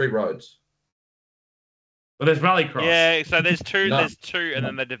 3. There's 3 roads. Well, there's Rallycross. Yeah, so there's 2. There's 2, and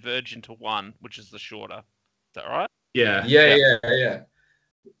then they diverge into 1, which is the shorter. Is that right? Yeah. Yeah.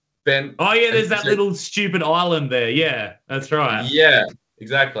 Ben. Oh yeah, there's that little stupid island there. Yeah, that's right. Yeah,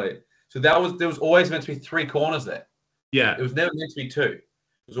 exactly. So there was always meant to be 3 corners there. Yeah. It was never meant to be 2. It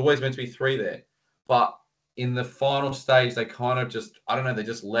was always meant to be 3 there. But in the final stage, they kind of just, I don't know, they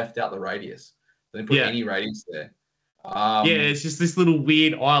just left out the radius. They didn't put any radius there. It's just this little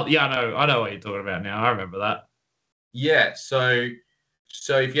weird island. Yeah, I know what you're talking about now. I remember that. Yeah, so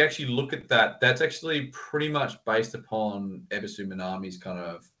if you actually look at that, that's actually pretty much based upon Ebisu Minami's kind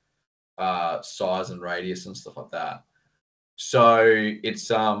of size and radius and stuff like that. So it's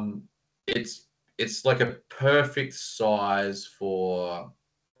like a perfect size for,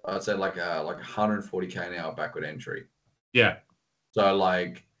 I'd say like 140k an hour backward entry. Yeah. So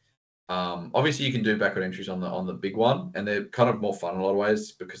obviously you can do backward entries on the big one, and they're kind of more fun in a lot of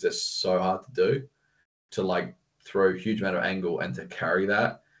ways because they're so hard to do, to throw a huge amount of angle and to carry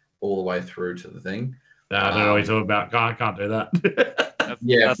that all the way through to the thing. I don't know what you're talking about. I can't do that.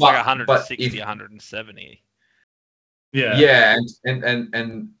 that's like 160, 170. Yeah,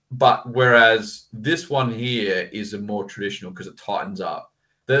 but whereas this one here is a more traditional because it tightens up.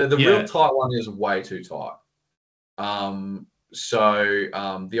 The Yeah. real tight one is way too tight. The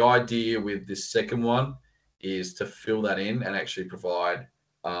idea with this second one is to fill that in and actually provide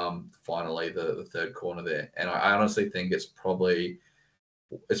finally the third corner there. And I honestly think it's probably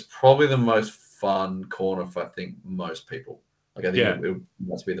the most fun corner for I think most people. Like I think it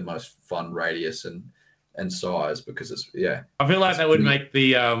must be the most fun radius and size because it's I feel like it's that would pretty- make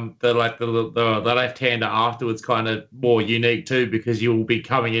the left hander afterwards kind of more unique too, because you'll be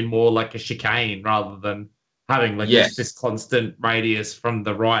coming in more like a chicane rather than having like this constant radius from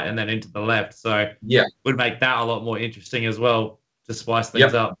the right and then into the left. So would make that a lot more interesting as well to spice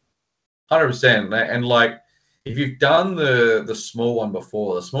things up. 100%. And like if you've done the small one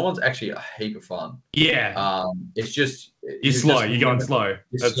before, the small one's actually a heap of fun. Yeah. It's just You're slow. You're going slow.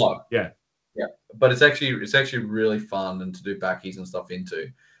 You're slow. Yeah. Yeah, but it's actually really fun and to do backies and stuff into,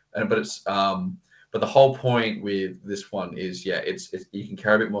 but the whole point with this one is it's you can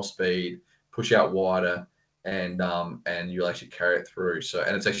carry a bit more speed, push out wider, and you'll actually carry it through. So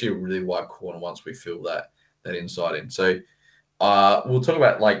and it's actually a really wide corner once we fill that inside in. So we'll talk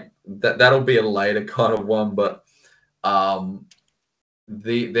about like that. That'll be a later kind of one, but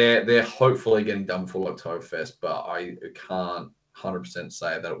they're hopefully getting done for Oktoberfest, but I can't 100%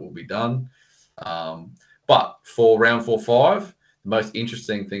 say that it will be done. But for round 4-5, the most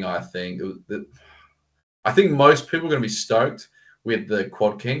interesting thing I think most people are going to be stoked with the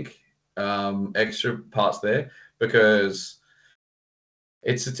quad kink extra parts there because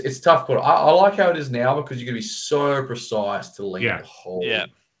it's tough. I like how it is now because you're going to be so precise to link the whole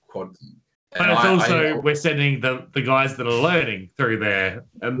quad kink. But it's also we're sending the guys that are learning through there,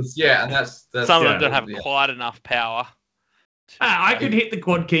 and that's some of them don't have quite enough power. I could hit the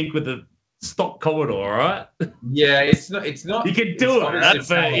quad kink with a stock Commodore, right? Yeah, it's not. You can do it. That's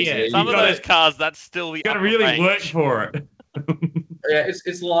some of those cars. That's still you got to really work for it.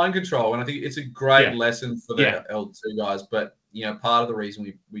 It's line control, and I think it's a great lesson for the L2 guys. But part of the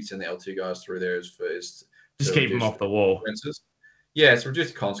reason we send the L2 guys through there is just keep them off the wall. Yeah, it's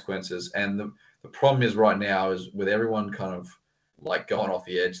reduced consequences, and the problem is right now is with everyone kind of like going off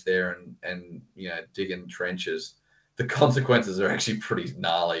the edge there and digging trenches. The consequences are actually pretty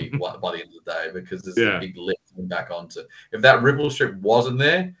gnarly by the end of the day because there's a big lift back onto. If that ripple strip wasn't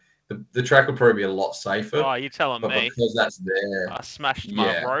there, the track would probably be a lot safer. Oh, you're telling me? Because that's there, I smashed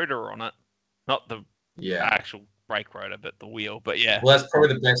my rotor on it, not the actual brake rotor, but the wheel. But well, that's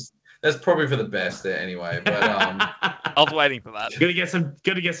probably the best. That's probably for the best there anyway. But I was waiting for that.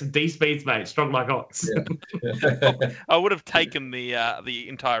 Gotta get some D speeds, mate. Strong like ox. Yeah. I would have taken the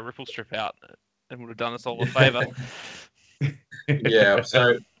entire ripple strip out and would have done us all a favor. Yeah.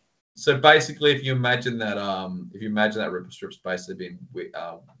 So basically, if you imagine that ripple strip's basically been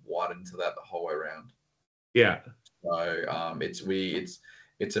widened to that the whole way around. Yeah. So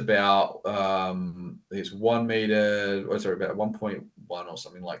it's about it's 1 meter, about 1.1 or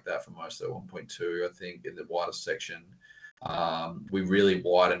something like that for most of it, 1.2 I think in the widest section. We really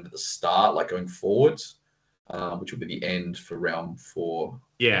widened at the start, like going forwards, which will be the end for round 4.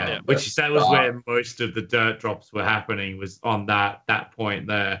 Yeah, that was where most of the dirt drops were happening, was on that point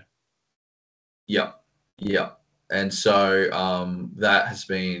there. Yeah. And so that has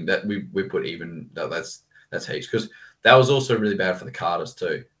been that we put even that's heaps because that was also really bad for the karters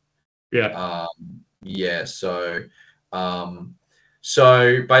too. Yeah. So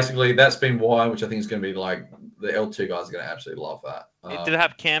basically that's been why, which I think is going to be like the L2 guys are going to absolutely love that. Did it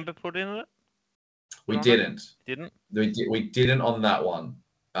have camber put in it? We didn't. Didn't? We didn't on that one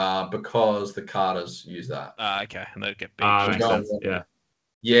because the karters use that. Okay, and they'll get big. Makes sense.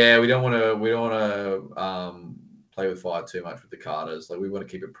 Yeah, we don't want to play with fire too much with the karters. Like we want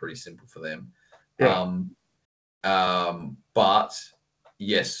to keep it pretty simple for them. Yeah. But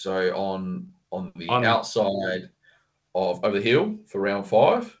yes, so on the outside of over the hill for round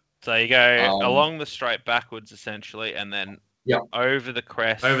 5. So you go along the straight backwards essentially, and then over the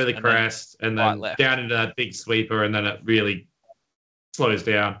crest, and then right, down into that big sweeper, and then it really slows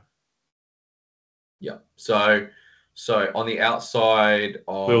down. Yeah. So on the outside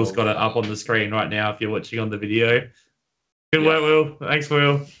of Will's got it up on the screen right now if you're watching on the video. Good work, Will. Thanks,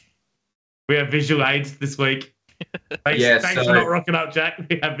 Will. We have visual aids this week. Thanks for not rocking up, Jack.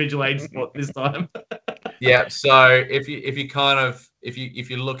 We have visual aids this time. Yeah. So if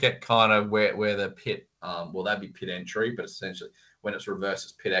you look at kind of where the pit, that'd be pit entry, but essentially when it's reversed,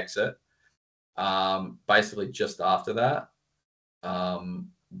 it's pit exit. Basically just after that,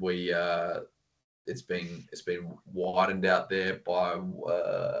 it's been widened out there by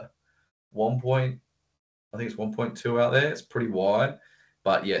 1 point. I think it's 1.2 out there. It's pretty wide,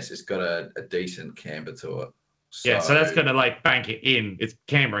 but yes, it's got a decent camber to it. Yeah, so that's going to like bank it in. It's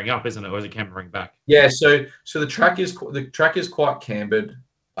cambering up, isn't it, or is it cambering back? Yeah, so the track is quite cambered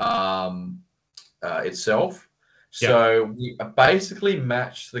itself. So we basically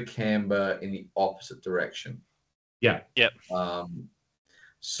match the camber in the opposite direction. Yeah. Yep. So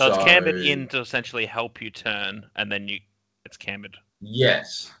it's cambered in to essentially help you turn, and then it's cambered.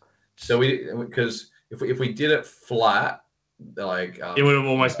 Yes. So because if we did it flat, like it would have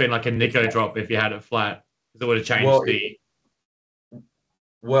almost been like a Nico drop if you had it flat, because it would have changed the.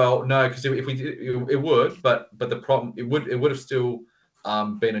 Well, no, because if we did, it would, but the problem it would have still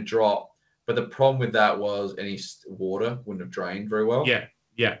been a drop. But the problem with that was any water wouldn't have drained very well. Yeah.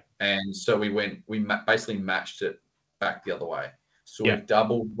 And so we basically matched it back the other way. So we've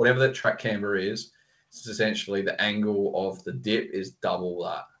doubled whatever that track camber is. It's essentially the angle of the dip is double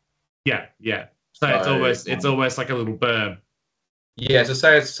that. Yeah. So it's almost like a little berm. Yeah. So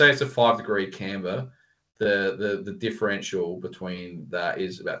say it's a 5-degree camber. The differential between that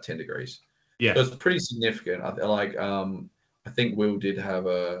is about 10 degrees. Yeah. So it's pretty significant. I think Will did have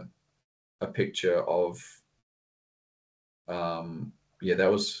a picture of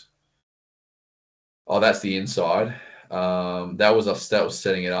that's the inside. That was us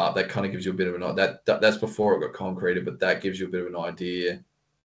setting it up. That kind of gives you a bit of an that's before it got concreted, but that gives you a bit of an idea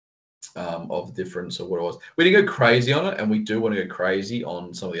of the difference of what it was. We didn't go crazy on it, and we do want to go crazy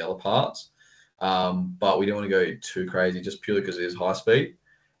on some of the other parts. But we don't want to go too crazy just purely because it is high speed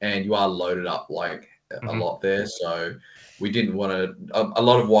and you are loaded up like a lot there. So we didn't want to, a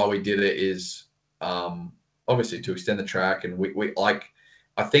lot of why we did it is obviously to extend the track. And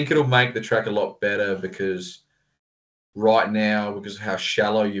I think it'll make the track a lot better because right now, because of how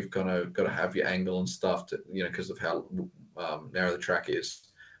shallow you've got to have your angle and stuff to, because of how narrow the track is,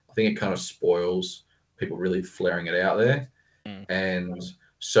 I think it kind of spoils people really flaring it out there. And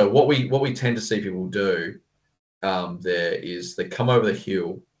so what we tend to see people do there is they come over the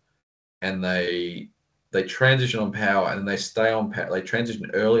hill and they transition on power and then they stay on power. They transition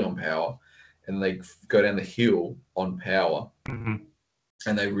early on power and they go down the hill on power and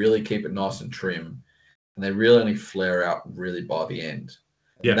they really keep it nice and trim and they really only flare out really by the end.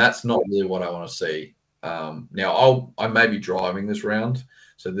 And that's not really what I want to see. Now I may be driving this round,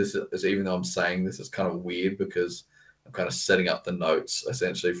 so this is, even though I'm saying this is kind of weird because I'm kind of setting up the notes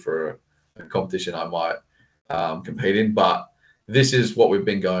essentially for a competition I might compete in. But this is what we've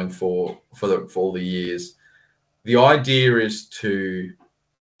been going for all the years. The idea is to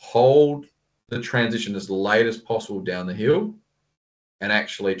hold the transition as late as possible down the hill and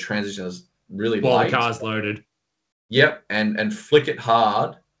actually transition as really while late. The car's loaded. Yep, and flick it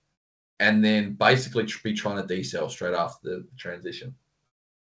hard and then basically be trying to decel straight after the transition.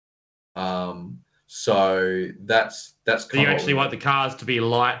 So that's kind so you actually want the cars to be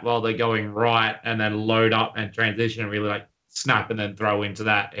light while they're going right and then load up and transition and really like snap and then throw into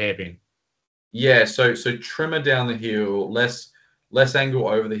that hairpin. Yeah, so trimmer down the hill, less angle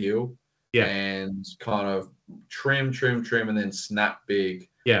over the hill, and kind of trim, and then snap big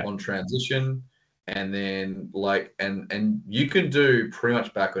on transition, and then and you can do pretty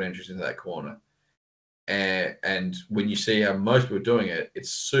much backward entries into that corner. And when you see how most people are doing it, it's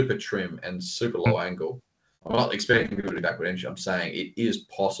super trim and super low angle. I'm not expecting people to do backward entry. I'm saying it is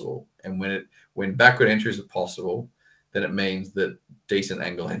possible. And when backward entries are possible, then it means that decent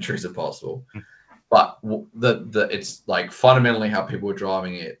angle entries are possible. But it's like fundamentally how people are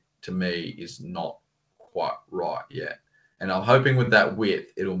driving it, to me, is not quite right yet. And I'm hoping with that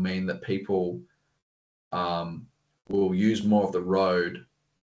width, it'll mean that people will use more of the road.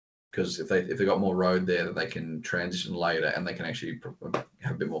 Because if they got more road there, that they can transition later and they can actually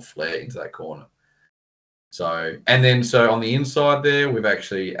have a bit more flair into that corner. So on the inside there, we've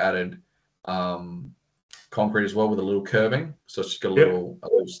actually added concrete as well with a little curving. So it's just got a little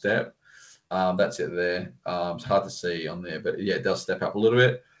step. That's it there. It's hard to see on there, but yeah, it does step up a little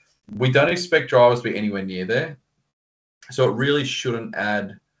bit. We don't expect drivers to be anywhere near there. So it really shouldn't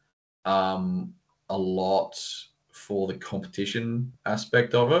add a lot for the competition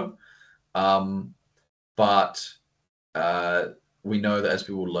aspect of it. But we know that as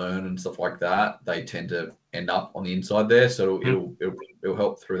people learn and stuff like that, they tend to end up on the inside there. So it'll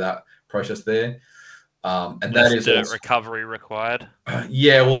help through that process there. And that is also recovery required.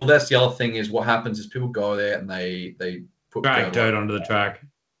 Yeah, well, that's the other thing is what happens is people go there and they put dirt onto the track.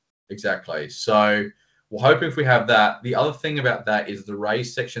 Exactly. So we're hoping if we have that. The other thing about that is the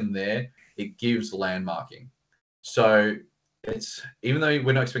raised section there, it gives landmarking. So it's, even though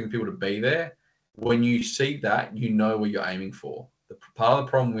we're not expecting people to be there, when you see that, you know where you're aiming for. The part of the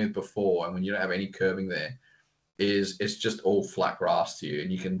problem with before, and when you don't have any curving there, is it's just all flat grass to you,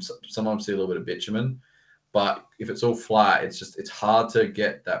 and you can sometimes see a little bit of bitumen. But if it's all flat, it's hard to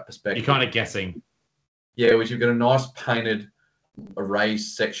get that perspective. You're kind of guessing. Yeah, which you've got a nice painted, a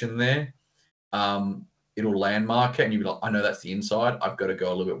raised section there. It'll landmark it, and you'll be like, I know that's the inside. I've got to go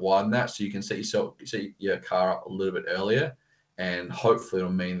a little bit wider than that, so you can set your car up a little bit earlier, and hopefully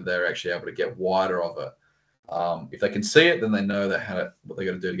it'll mean that they're actually able to get wider of it. If they can see it, then they know what they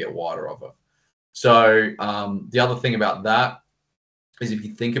got to do to get wider of it. So the other thing about that is if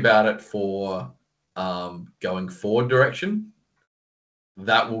you think about it for going forward direction,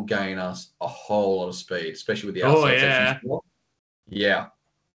 that will gain us a whole lot of speed, especially with the outside section. Yeah,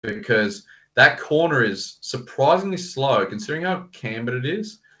 because that corner is surprisingly slow considering how cambered it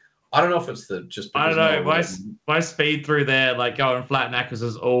is. I don't know if it's just because I don't know. My speed through there, like going flat knackers,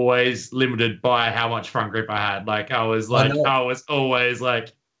 was always limited by how much front grip I had. Like I was always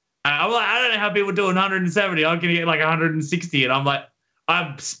like, I don't know how people do 170. I'm gonna get like 160, and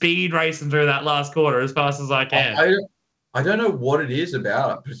I'm speed racing through that last quarter as fast as I can. I don't know what it is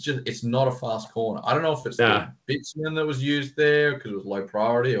about it, but it's not a fast corner. I don't know if it's the bitumen that was used there because it was low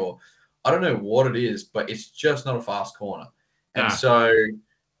priority, or I don't know what it is, but it's just not a fast corner. And so a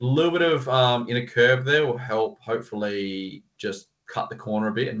little bit of inner curve there will help hopefully just cut the corner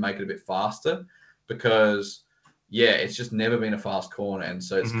a bit and make it a bit faster because, it's just never been a fast corner. And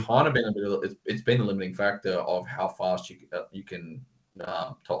so it's kind of been it's been a limiting factor of how fast you can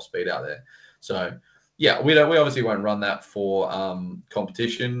top speed out there. So, we obviously won't run that for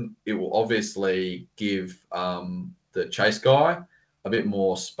competition. It will obviously give the chase guy a bit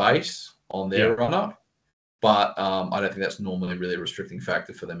more space on their run up, but I don't think that's normally really a restricting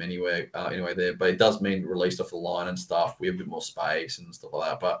factor for them anyway there. But it does mean released off the line and stuff, we have a bit more space and stuff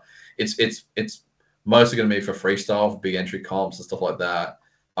like that. But it's mostly going to be for freestyle, for big entry comps and stuff like that.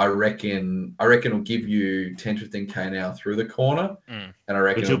 I reckon it'll give you 10 to 15k now through the corner, and I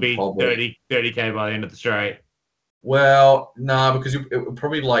reckon which will be 30k by the end of the straight. Well, no, because it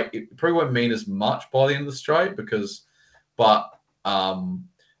probably won't mean as much by the end of the straight but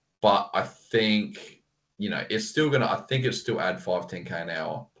I think it's still gonna. I think it'll still add 5-10k an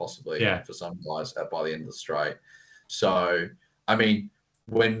hour possibly for some guys by the end of the straight. So I mean,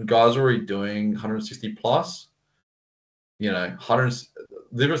 when guys are already doing 160 plus, 100.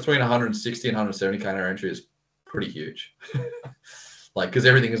 The difference between 160 and 170k an hour entry is pretty huge. Because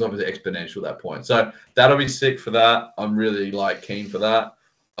everything is obviously exponential at that point. So that'll be sick for that. I'm really keen for that.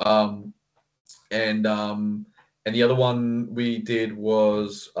 And the other one we did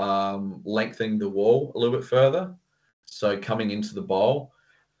was lengthening the wall a little bit further. So coming into the bowl.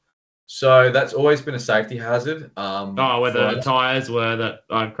 So that's always been a safety hazard. Where the tires were that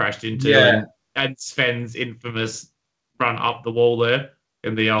I crashed into and Sven's infamous run up the wall there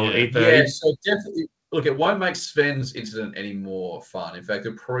in the old E30. Yeah, so definitely, look, it won't make Sven's incident any more fun. In fact,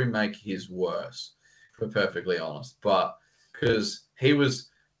 it'll probably make his worse, if we're perfectly honest. But because he was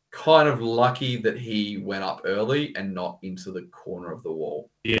kind of lucky that he went up early and not into the corner of the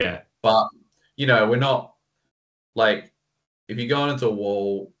wall. Yeah. But, we're not, if you're going into a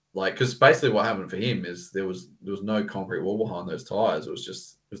wall, because basically what happened for him is there was no concrete wall behind those tires. It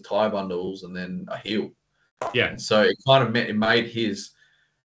was tire bundles and then a hill. Yeah. And so it kind of made his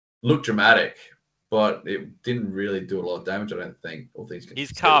look dramatic, but it didn't really do a lot of damage, I don't think. All things considered.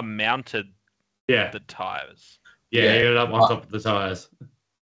 His car mounted the tires. Yeah, he ended up on top of the tires.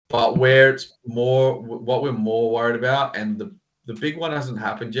 But what we're more worried about, and the big one hasn't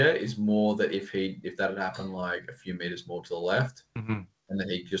happened yet, is more that if that had happened a few meters more to the left, and then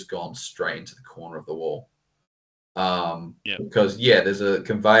he'd just gone straight into the corner of the wall. Because there's a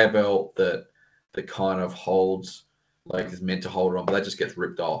conveyor belt that kind of holds, is meant to hold it on, but that just gets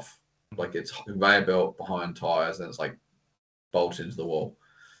ripped off. It's a conveyor belt behind tires, and it's bolted into the wall.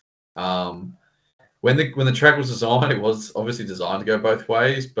 When the track was designed, it was obviously designed to go both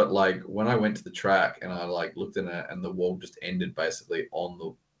ways. But when I went to the track and I looked in it, and the wall just ended basically on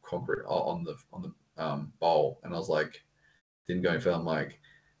the concrete on the bowl, and I was didn't go any further.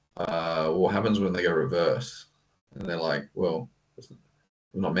 I'm what happens when they go reverse? And they're like, well,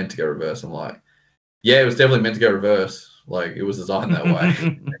 we're not meant to go reverse. I'm like, yeah, it was definitely meant to go reverse. It was designed that way.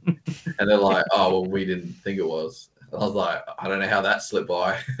 And they're like, oh, well, we didn't think it was. And I was like, I don't know how that slipped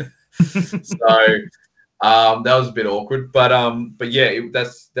by. So that was a bit awkward. But yeah,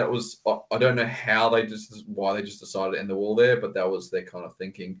 that was. I don't know why they just decided to end the wall there, but that was their kind of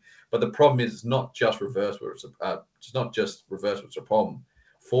thinking. But the problem is, it's not just reverse where it's not just reverse where it's a problem.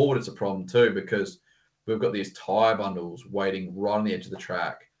 Forward, it's a problem too, because we've got these tire bundles waiting right on the edge of the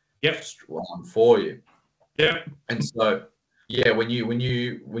track. Yep. For you. Yep. And so, when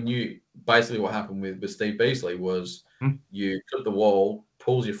you basically what happened with Steve Beasley was you took the wall,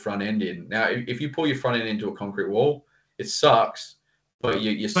 pulls your front end in. Now, if you pull your front end into a concrete wall, it sucks, but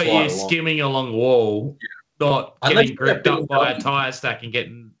you slide you're along. skimming along the wall, not Unless getting gripped that up by a BMW. tyre stack and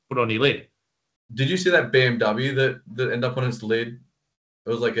getting put on your lid. Did you see that BMW that ended up on its lid? It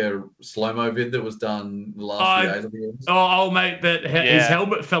was like a slow-mo vid that was done the last few days of the years. Oh, mate, his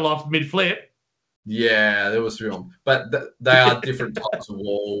helmet fell off mid-flip. Yeah, there was film, but they are different types of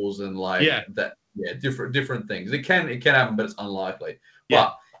walls and that. Yeah, different things. It can happen, but it's unlikely. Yeah.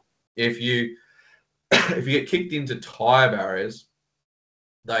 But if you get kicked into tire barriers,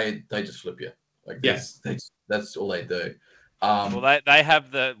 they just flip you. Like that's all they do. Well, they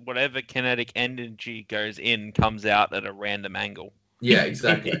have the whatever kinetic energy goes in comes out at a random angle. Yeah,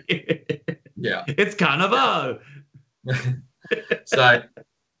 exactly. Yeah, it's Carnival. So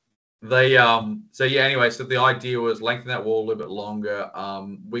they anyway, so the idea was lengthen that wall a little bit longer.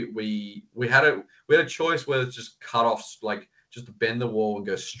 We had a choice whether to just cut off, like just to bend the wall and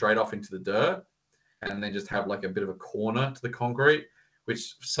go straight off into the dirt, and then just have like a bit of a corner to the concrete,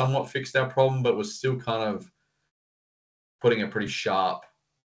 which somewhat fixed our problem, but was still kind of putting a pretty sharp,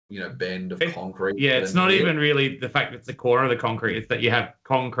 bend of concrete. Yeah, it's not even really the fact that it's the corner of the concrete. It's that you have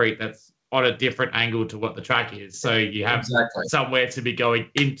concrete that's on a different angle to what the track is. So you have somewhere to be going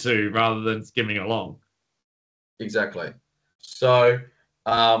into rather than skimming along. Exactly. So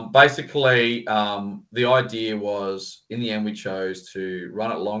basically, the idea was, in the end, we chose to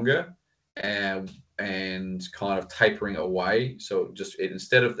run it longer and kind of tapering away. So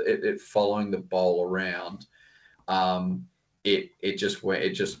instead of it following the bowl around, it just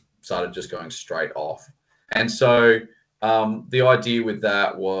started just going straight off. And so the idea with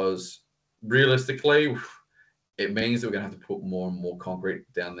that was, realistically, it means that we're going to have to put more and more concrete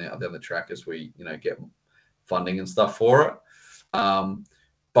down the track as we get funding and stuff for it.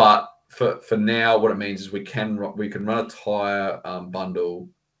 But for now, what it means is we can run a tire bundle,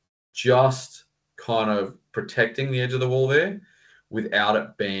 just kind of protecting the edge of the wall there without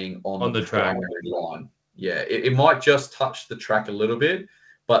it being on the primary line. Yeah, it might just touch the track a little bit,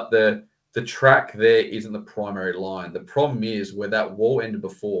 but the track there isn't the primary line. The problem is where that wall ended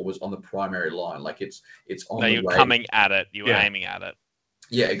before was on the primary line. Like it's on. So you're coming at it. You were aiming at it.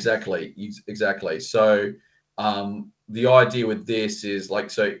 Yeah, exactly. So the idea with this is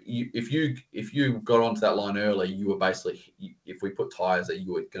if you got onto that line early, you were basically, if we put tires there,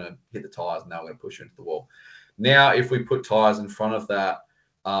 you were going to hit the tires, and now we're going to push you into the wall. Now, if we put tires in front of that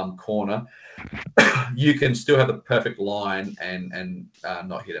corner, you can still have the perfect line and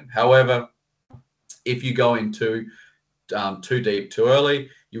not hit them. However, if you go in too deep too early,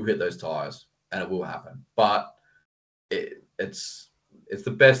 you'll hit those tires, and it will happen. But it's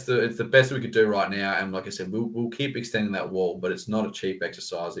the best we could do right now. And like I said, we'll keep extending that wall, but it's not a cheap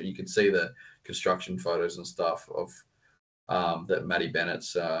exercise. You can see the construction photos and stuff of that Matty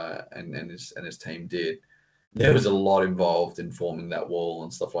Bennett's and his team did. There was a lot involved in forming that wall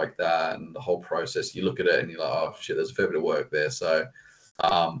and stuff like that, and the whole process. You look at it and you're like, oh shit, there's a fair bit of work there. So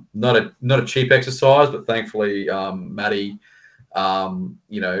not a cheap exercise, but thankfully Matty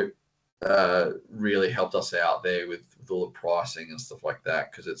really helped us out there with all the pricing and stuff like that,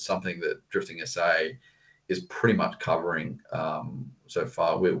 because it's something that Drifting SA is pretty much covering so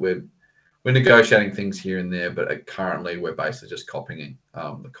far. We're negotiating things here and there, but currently we're basically just copying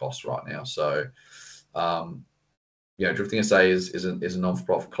the cost right now. So Drifting SA is a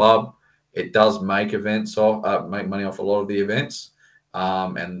non-for-profit club. It does make events make money off a lot of the events,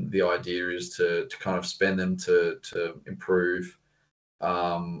 and the idea is to kind of spend them to improve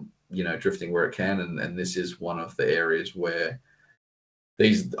drifting where it can, and this is one of the areas where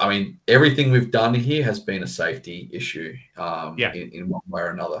everything we've done here has been a safety issue in one way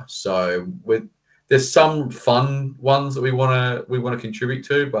or another. So there's some fun ones that we want to contribute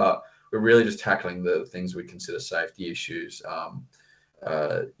to, but we're really just tackling the things we consider safety issues. On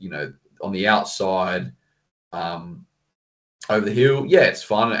the outside, over the hill, it's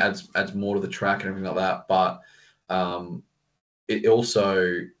fun. It adds more to the track and everything like that. But it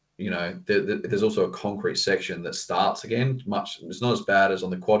also, there's also a concrete section that starts again. It's not as bad as on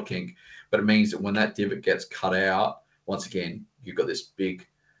the quad kink, but it means that when that divot gets cut out, once again, you've got this big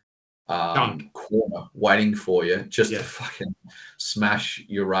corner waiting for you just to fucking smash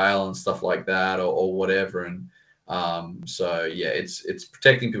your rail and stuff like that, or whatever. And it's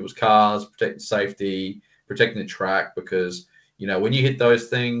protecting people's cars, protecting safety, protecting the track, because when you hit those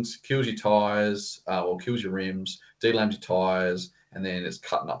things, kills your tires or kills your rims, delams your tires, and then it's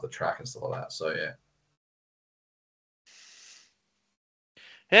cutting up the track and stuff like that. So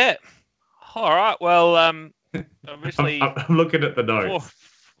all right. Well, obviously, I'm looking at the notes.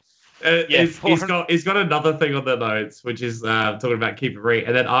 Yeah, he's got another thing on the notes, which is talking about keep it re,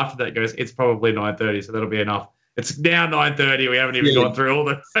 and then after that goes, it's probably 9:30, so that'll be enough. It's now 9:30. We haven't even gone through all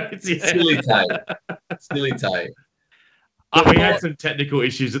the notes yet. Silly tape. But we had some technical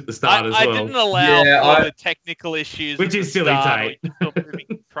issues at the start as well. I didn't allow for the technical issues, which is silly tape. To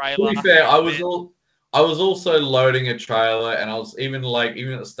be fair, I was also loading a trailer, and I was even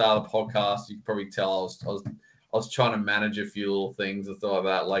at the start of the podcast, you can probably tell I was trying to manage a few little things and stuff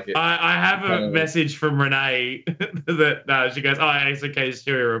like that. I have a message from Renee that she goes, "Oh, it's okay."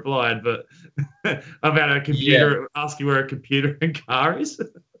 Stewy replied, but about a computer asking where a computer and car is.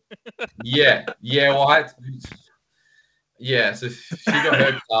 Yeah. Well, so she got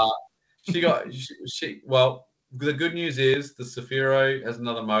her car. Well, the good news is the Safiro has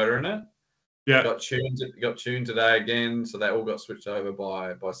another motor in it. Yeah. Got tuned today again, so they all got switched over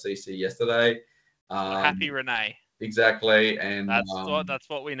by CC yesterday. Happy Renee. Exactly, and that's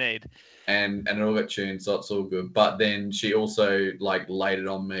what we need. And it all got tuned, so it's all good. But then she also laid it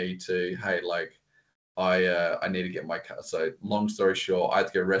on me to, hey, I need to get my car. So long story short, I had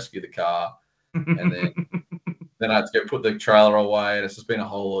to go rescue the car, and then I had to go put the trailer away, and it's just been a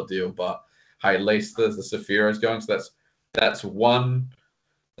whole ordeal. But hey, at least the Safiro's going, so that's one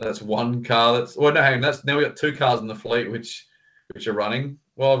car. Now we got 2 cars in the fleet which are running.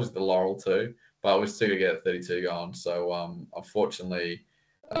 Well, obviously the Laurel too. But we're still going to get a 32 going. So, unfortunately,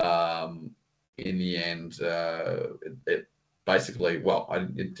 in the end, it basically,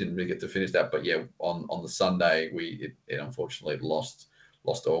 it didn't really get to finish that. But, yeah, on the Sunday, it unfortunately lost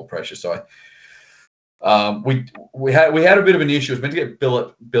oil pressure. So, we had a bit of an issue. It was meant to get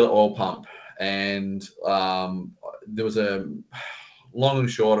billet oil pump. And there was a long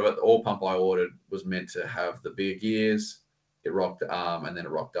and short of it, the oil pump I ordered was meant to have the bigger gears. It rocked and then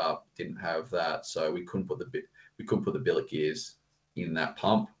it rocked up. Didn't have that, so we couldn't put the billet gears in that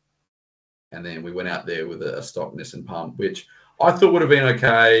pump. And then we went out there with a stock Nissan pump, which I thought would have been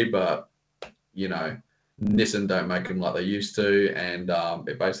okay, but Nissan don't make them like they used to, and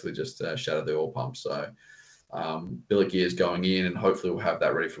it basically just shattered the oil pump. So billet gears going in, and hopefully we'll have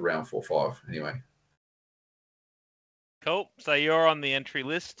that ready for round 4-5. Anyway. Cool. So you're on the entry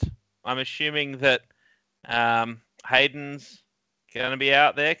list. I'm assuming that Hayden's going to be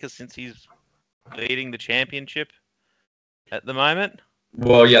out there since he's leading the championship at the moment.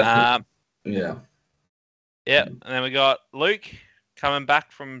 Well, yeah. Yeah. And then we got Luke coming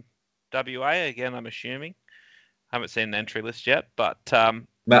back from WA again, I'm assuming. I haven't seen an entry list yet, but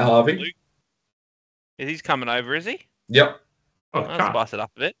Matt Harvey. Luke, he's coming over, is he? Yep. Oh, I'll spice it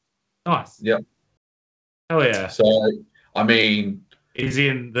up a bit. Nice. Yep. Oh yeah. So I mean, is he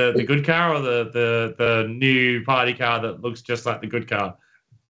in the good car or the new party car that looks just like the good car?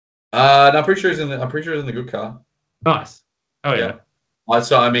 No, I'm pretty sure he's in the good car. Nice. Oh yeah.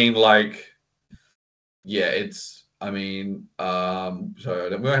 So I mean, it's. I mean, so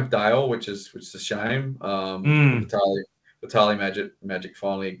then we don't have Dale, which is a shame. Vitaly Magic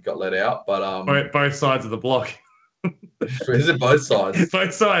finally got let out, but both sides of the block. Is it both sides?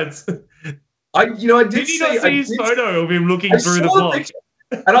 Both sides. Did not see his photo of him looking through the block?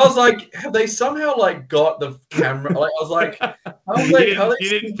 And I was like, have they somehow got the camera? You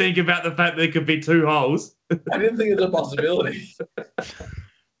didn't think about the fact there could be 2 holes. I didn't think it was a possibility.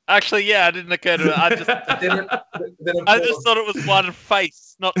 Actually, yeah, it didn't occur to me. I just thought it was one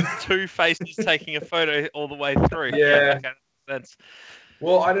face, not 2 faces taking a photo all the way through. Yeah. Okay, that's...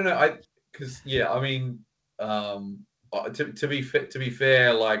 Well, I don't know. I mean, to be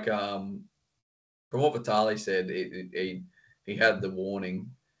fair, from what Vitaly said, he had the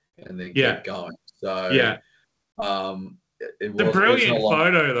warning and then kept going. So it was a brilliant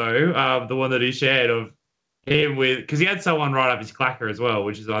photo though. The one that he shared of him because he had someone right up his clacker as well,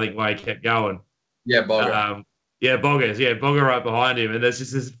 which is I think why he kept going. Yeah, Bogger. Bogger right behind him, and there's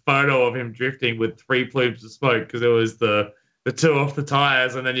just this photo of him drifting with 3 plumes of smoke because it was the 2 off the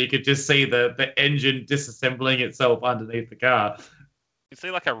tires, and then you could just see the engine disassembling itself underneath the car. You see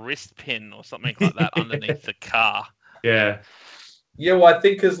a wrist pin or something like that underneath the car. Yeah. Yeah, well, I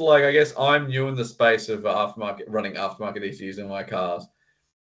think because I guess I'm new in the space of running aftermarket ECUs in my cars.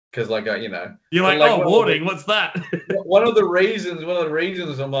 Because you're like, warning, what's that? One of the reasons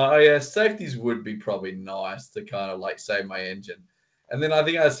I'm like, oh yeah, safeties would be probably nice to kind of save my engine. And then I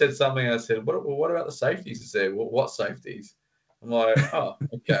think I said something. I said, what about the safeties? I said, well, what safeties? I'm like, oh,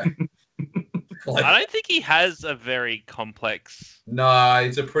 okay. I don't think he has a very complex. No,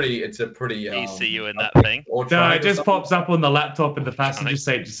 it's a pretty ECU in that thing. No, it just pops up on the laptop in the passenger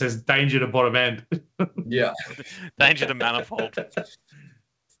seat. Just says danger to bottom end. Yeah, danger to manifold.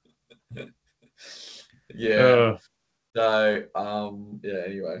 Yeah. So,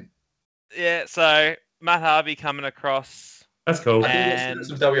 Anyway, Yeah, so Matt Harvey coming across. That's cool. I think And there's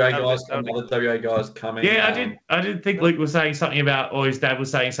some WA that'll guys, be- that'll be- other WA guys coming. Yeah, I did think Luke was saying something about, or his dad was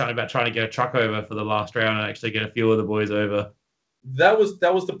saying something about trying to get a truck over for the last round and actually get a few of the boys over. That was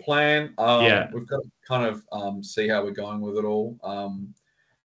the plan. Yeah. We've got to kind of see how we're going with it all.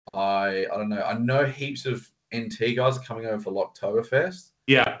 I don't know. I know heaps of NT guys are coming over for Locktoberfest.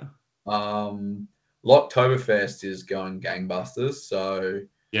 Yeah. Locktoberfest is going gangbusters. So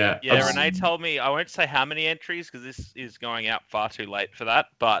Yeah. Yeah, Renee told me, I won't say how many entries because this is going out far too late for that.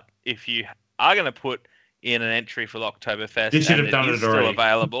 But if you are going to put in an entry for Oktoberfest You should and have done it it is still already.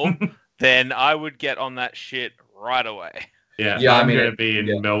 available, then I would get on that shit right away. Yeah, Yeah, I'm I mean, going to be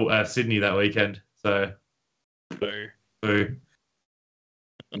in Sydney that weekend. So, Boo. boo.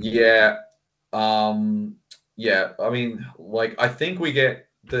 yeah, yeah. I mean, like I think we get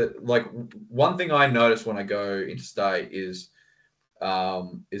one thing I notice when I go interstate is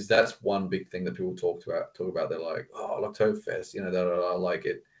that's one big thing that people talk about. They're like, oh, Oktoberfest, you know, I like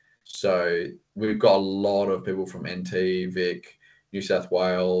it. So we've got a lot of people from NT, Vic, New South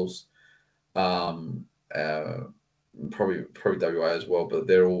Wales, probably WA as well, but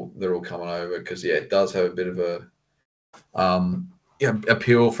they're all coming over because it does have a bit of a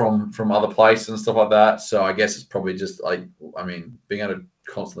appeal from other places and stuff like that. So I guess it's probably just being able to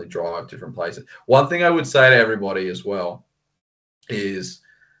constantly drive different places. One thing I would say to everybody as well is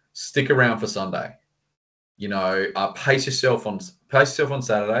stick around for Sunday. You know, pace yourself on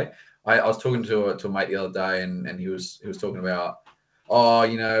Saturday. I was talking to a mate the other day, and he was talking about, oh,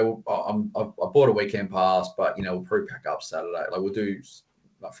 you know, I bought a weekend pass, but you know, we'll probably pack up Saturday. Like we'll do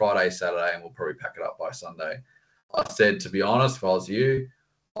like Friday, Saturday, and we'll probably pack it up by Sunday. I said, to be honest, if I was you,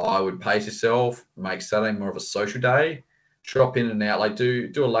 I would pace yourself, make Saturday more of a social day, drop in and out, like do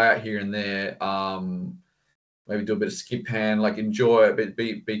a layout here and there. Maybe do a bit of skip hand, like enjoy it,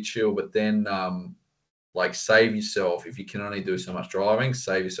 be chill, but then like save yourself. If you can only do so much driving,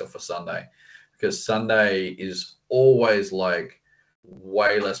 save yourself for Sunday, because Sunday is always like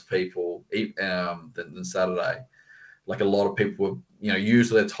way less people than Saturday. Like a lot of people were, you know,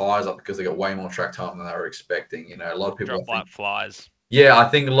 usually their tires up because they got way more track time than they were expecting. You know, a lot of people Drop like flies. Yeah, I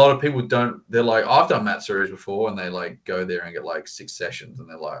think a lot of people don't. They're like, I've done Matt Series before, and they like go there and get like 6 sessions, and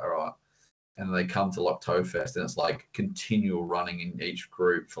they're like, all right. And they come to Oktoberfest, and it's like continual running in each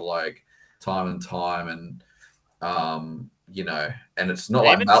group for like time and time, and you know, and it's not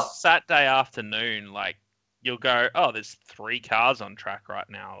Even like Saturday afternoon, like you'll go, oh, there's 3 cars on track right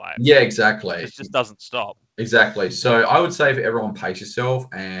now. Like, yeah, exactly. It just doesn't stop. Exactly. So I would say for everyone, pace yourself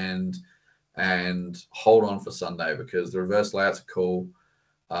and hold on for Sunday, because the reverse layouts are cool.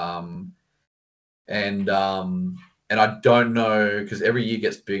 And I don't know, because every year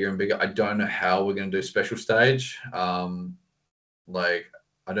gets bigger and bigger. I don't know how we're going to do special stage. Like,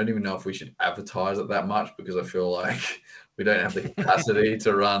 I don't even know if we should advertise it that much, because I feel like we don't have the capacity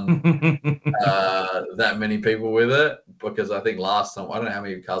to run that many people with it. Because I think last time, I don't know how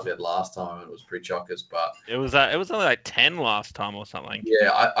many cars we had last time. It was pretty chockers, but it was only like 10 last time or something.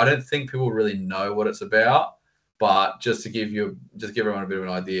 Yeah, I don't think people really know what it's about. But just to give everyone a bit of an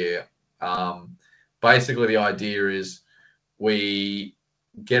idea. Basically, the idea is we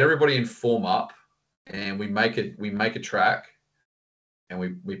get everybody in form up, and we make a track, and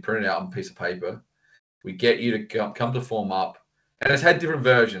we print it out on a piece of paper. We get you to come to form up, and it's had different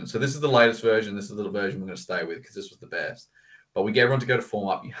versions. So this is the latest version. This is the version we're going to stay with, because this was the best. But we get everyone to go to form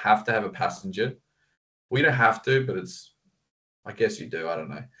up. You have to have a passenger. We don't have to, but I guess you do. I don't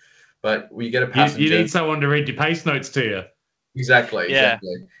know. But we get a passenger. You need someone to read your pace notes to you. Exactly.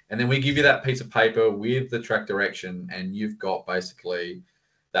 And then we give you that piece of paper with the track direction, and you've got basically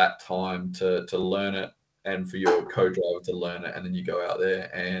that time to learn it, and for your co-driver to learn it, and then you go out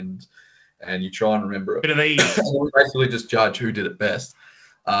there and you try and remember it. Bit of ease. We basically just judge who did it best.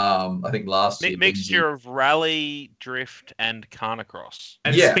 I think last year Mixture of rally, drift, and carnacross.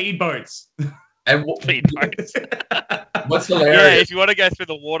 And speedboats. And Speedboats. What's hilarious? Yeah, if you want to go through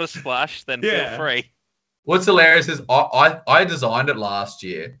the water splash, then feel free. What's hilarious is I designed it last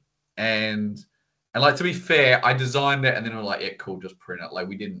year, and like, to be fair, I designed it and then I'm like, yeah, cool, just print it. Like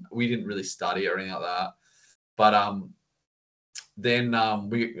we didn't really study it or anything like that. But then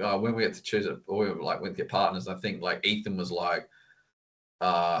we when we had to choose it, or we were like went to get partners, I think like Ethan was like,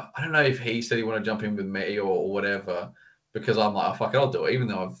 I don't know if he said he wanted to jump in with me or whatever, because I'm like, oh, fuck it, I'll do it, even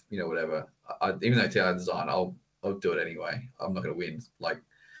though I've, you know, whatever. Even though it's our design, I'll do it anyway. I'm not going to win, like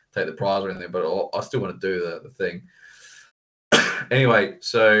take the prize or anything, but I still want to do the thing. Anyway,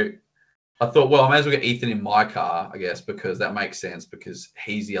 so I thought, well, I may as well get Ethan in my car, I guess, because that makes sense because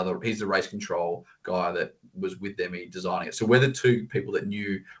he's the race control guy that was with them designing it. So we're the two people that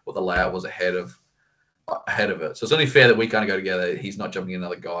knew what the layout was ahead of it. So it's only fair that we kind of go together. He's not jumping in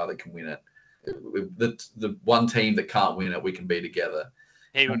another guy that can win it. The one team that can't win it, we can be together.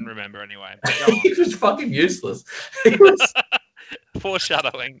 He wouldn't remember anyway. He was fucking useless. He was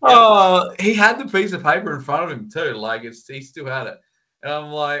foreshadowing. Oh, he had the piece of paper in front of him too. Like he still had it, and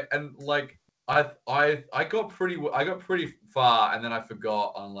I'm like, I got pretty far, and then I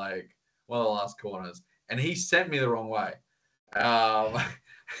forgot on like one of the last corners, and he sent me the wrong way.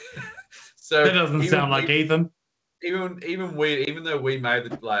 So that doesn't sound like Ethan. Even though we made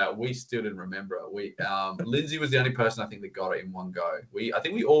the layout, we still didn't remember it. Lindsay was the only person I think that got it in one go. I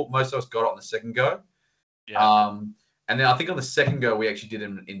think most of us got it on the second go. Yeah. And then I think on the second go we actually did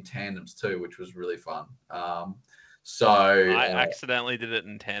it in tandems too, which was really fun. So I accidentally did it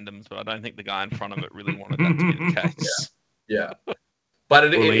in tandems, but I don't think the guy in front of it really wanted that to be the case. Yeah.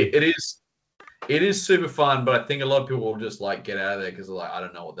 But it is super fun, but I think a lot of people will just like get out of there because they're like, I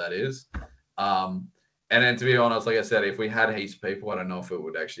don't know what that is. And then to be honest, like I said, if we had heaps of people, I don't know if it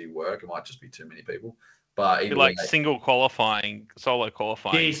would actually work. It might just be too many people. But either like solo qualifying.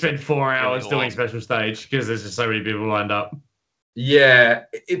 Yeah, you spend 4 hours doing special stage because there's just so many people lined up. Yeah,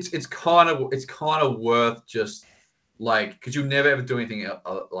 it's kind of worth just like because you'll never ever do anything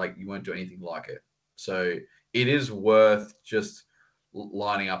like you won't do anything like it. So it is worth just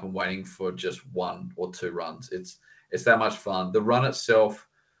lining up and waiting for just 1 or 2 runs. It's that much fun. The run itself,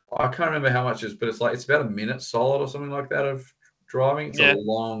 I can't remember how much it is, but it's about a minute solid or something like that of driving. It's a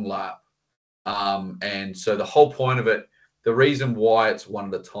long lap. And so the whole point of it, the reason why it's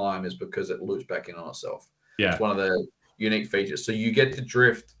one at a time is because it loops back in on itself. Yeah. It's one of the unique features. So you get to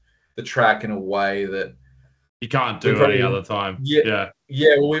drift the track in a way that you can't do any other time. Yeah.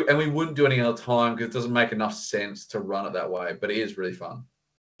 Well, we wouldn't do any other time because it doesn't make enough sense to run it that way. But it is really fun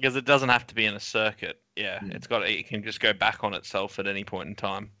because it doesn't have to be in a circuit. Yeah, it can just go back on itself at any point in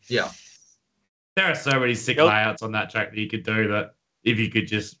time. Yeah. There are so many sick layouts on that track that you could do that if you could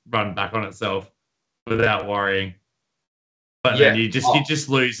just run back on itself without worrying. But then you just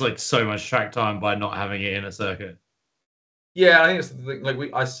lose like so much track time by not having it in a circuit. Yeah, I think it's the thing. Like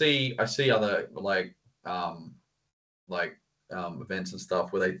I see other events and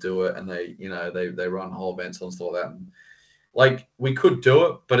stuff where they do it and they run whole events and stuff like that. And, like we could do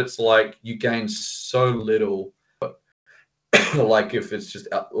it, but it's like you gain so little. Like if it's just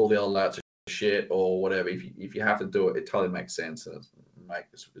all the other layouts are shit or whatever, if you have to do it, it totally makes sense and it's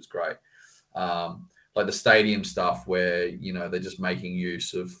great. Like the stadium stuff where they're just making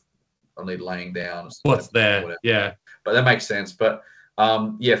use of only laying down what's there, yeah. But that makes sense. But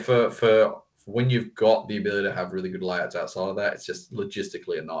for when you've got the ability to have really good layouts outside of that, it's just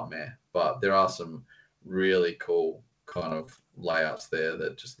logistically a nightmare. But there are some really cool kind of layouts there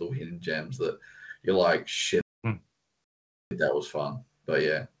that just little hidden gems that you're like, shit, that was fun. But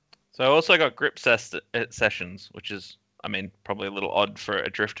yeah. So I also got grip sessions, which is, I mean, probably a little odd for a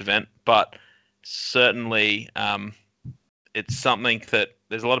drift event, but certainly it's something that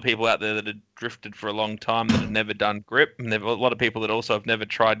there's a lot of people out there that have drifted for a long time that have never done grip, and there are a lot of people that also have never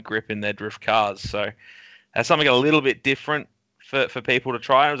tried grip in their drift cars. So that's something a little bit different for people to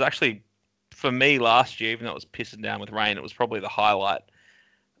try. It was actually, for me last year, even though it was pissing down with rain, it was probably the highlight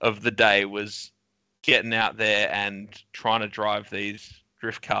of the day was getting out there and trying to drive these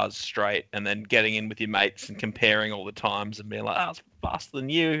drift cars straight and then getting in with your mates and comparing all the times and being like, oh, it's faster than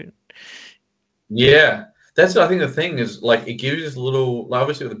you. Yeah. That's, I think the thing is, like, it gives us a little, like,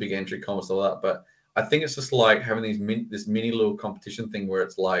 obviously with the big entry comps and all that, but I think it's just like having this mini little competition thing where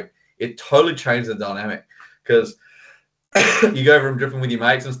it's like, it totally changes the dynamic because you go from drifting with your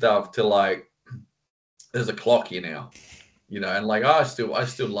mates and stuff to like, there's a clock here now, and like, I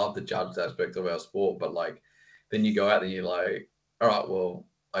still love the judged aspect of our sport, but like, then you go out and you're like, all right, well,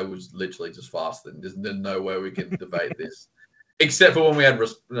 I was literally just faster. There's no way we can debate this. Except for when we had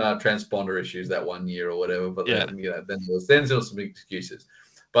transponder issues that one year or whatever, but then there was some excuses.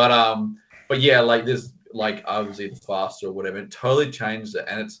 But yeah, like there's like I was either faster or whatever. It totally changed it,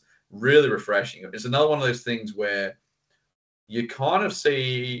 and it's really refreshing. It's another one of those things where you kind of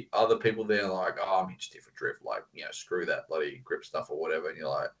see other people there like, oh, I'm interested for drift, like screw that bloody grip stuff or whatever, and you're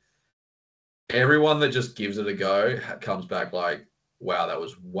like, everyone that just gives it a go comes back like, wow, that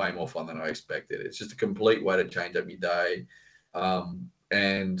was way more fun than I expected. It's just a complete way to change up your day.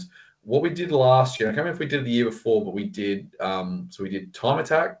 And what we did last year, I can't remember if we did the year before, but we did, so we did time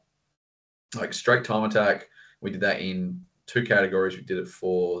attack, like straight time attack. We did that in 2 categories. We did it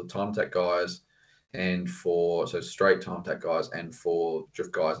for the time attack guys and so straight time attack guys and 4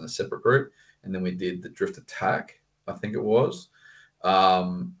 drift guys in a separate group. And then we did the drift attack, I think it was.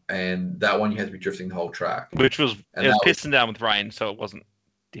 And that one you had to be drifting the whole track. Which was, it was pissing down with rain, so it wasn't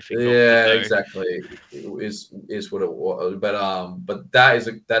difficult. Yeah, exactly. It is what it was. But that's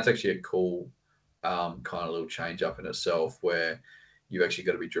actually a cool kind of little change up in itself, where you actually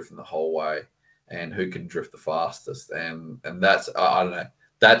got to be drifting the whole way, and who can drift the fastest, and that's I don't know.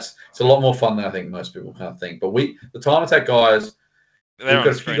 It's a lot more fun than I think most people kind of think. But the time attack guys, we've got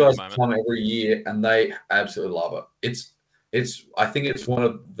a few guys that come every year, and they absolutely love it. I think it's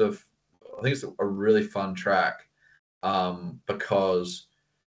a really fun track, because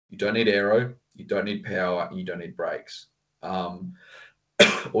you don't need aero, you don't need power, and you don't need brakes. All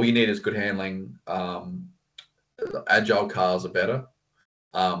you need is good handling. Agile cars are better,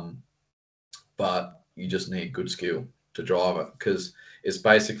 but you just need good skill to drive it, because it's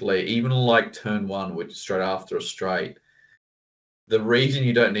basically, even like turn 1, which is straight after a straight, the reason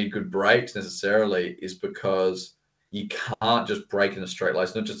you don't need good brakes necessarily is because you can't just brake in a straight line.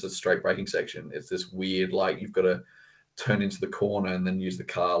 It's not just a straight braking section. It's this weird, like, you've got to turn into the corner and then use the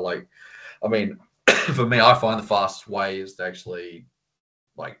car. Like, I mean, for me, I find the fastest way is to actually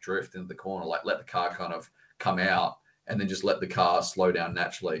like drift into the corner, like let the car kind of come out and then just let the car slow down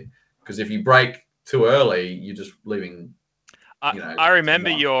naturally. Because if you brake too early, you're just leaving. I remember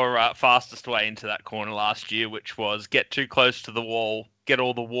your fastest way into that corner last year, which was get too close to the wall, get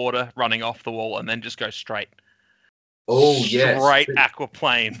all the water running off the wall, and then just go straight. Oh, yes. Straight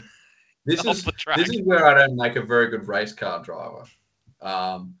aquaplane. This is where I don't make a very good race car driver.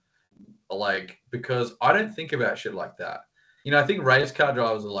 Because I don't think about shit like that. I think race car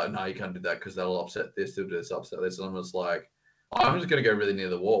drivers are like, no, you can't do that because that'll upset this, do this, upset this. And I'm just like, I'm just going to go really near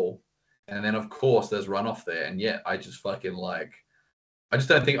the wall. And then, of course, there's runoff there. And yet I just fucking I just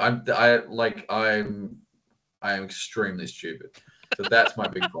don't think I'm extremely stupid. So that's my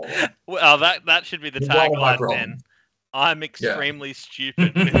big problem. Well, that should be the tagline, Ben. I'm extremely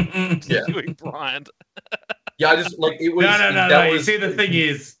stupid with Stewy Bryant. Yeah, I just it was. No. You see, the thing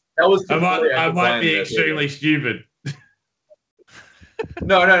is, I might be extremely stupid.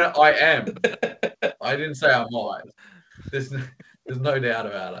 No, I am. I didn't say I might. There's no doubt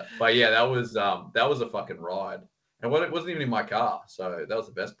about it. But yeah, that was a fucking ride, and it wasn't even in my car, so that was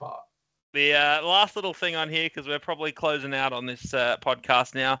the best part. The last little thing on here, because we're probably closing out on this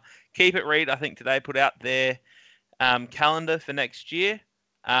podcast now. Keep It Read, I think today put out their calendar for next year.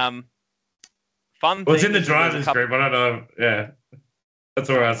 Fun. Well, it's in the drivers group. I don't know. Yeah, that's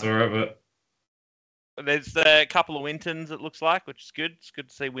all right. But there's a couple of Wintons, it looks like, which is good. It's good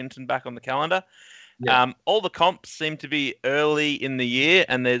to see Winton back on the calendar. Yeah. All the comps seem to be early in the year,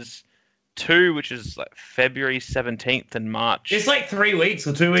 and there's 2, which is like February 17th and March. It's like 3 weeks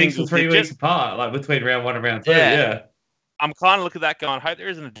or 2 weeks or 3 weeks apart, like between round 1 and round 2. Yeah. I'm kind of looking at that going, hope there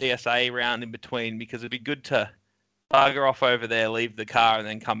isn't a DSA round in between, because it'd be good to bugger off over there, leave the car, and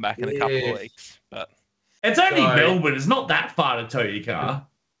then come back in a couple of weeks. But it's only Melbourne. It's not that far to tow your car.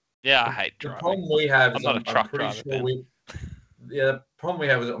 Yeah, I hate driving. The problem we have I'm not a truck driver. The problem we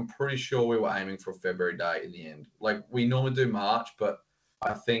have is I'm pretty sure we were aiming for a February date in the end. Like, we normally do March, but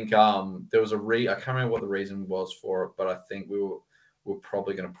I think there was I can't remember what the reason was for it, but I think we're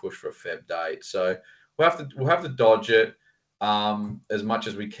probably going to push for a Feb date. So we'll have to dodge it as much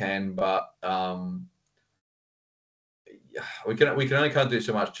as we can, but we can only kind of do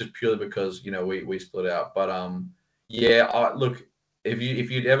so much just purely because we split out. But look, if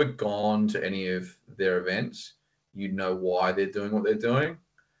you'd ever gone to any of their events, you'd know why they're doing what they're doing.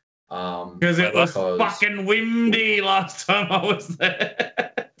 Because it was fucking windy last time I was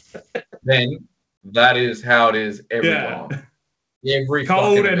there. Then that is how it is every time. Every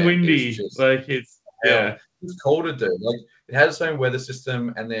cold and windy. It's cold to do. Like, it has its own weather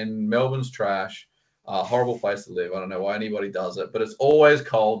system, and then Melbourne's trash. Horrible place to live. I don't know why anybody does it, but it's always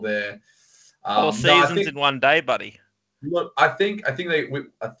cold there. 4 seasons in one day, buddy. Look, I think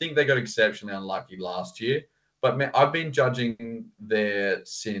they got exceptionally unlucky last year. But man, I've been judging there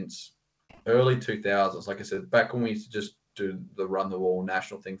since early 2000s. Like I said, back when we used to just do the run the wall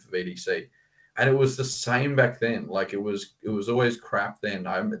national thing for VDC, and it was the same back then. Like, it was always crap then.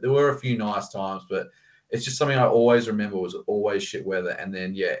 There were a few nice times, but it's just something I always remember was always shit weather. And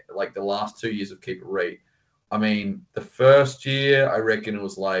then like the last 2 years of Keep It Read. I mean, the first year I reckon it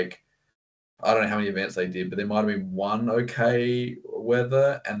was like, I don't know how many events they did, but there might have been one okay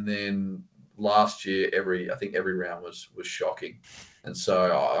weather, and then last year I think every round was shocking. And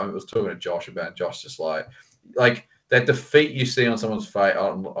so I was talking to Josh about it. Josh just like that defeat you see on someone's face,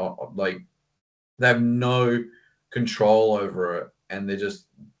 like they have no control over it, and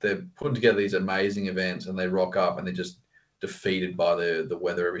they're putting together these amazing events, and they rock up and they're just defeated by the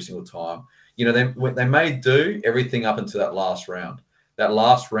weather every single time. They may do everything up until that last round. That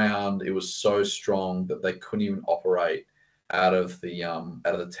last round, it was so strong that they couldn't even operate out of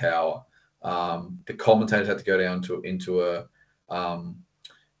the tower. The commentators had to go down into a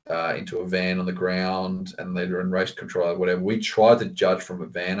van on the ground, and they were in race control or whatever. We tried to judge from a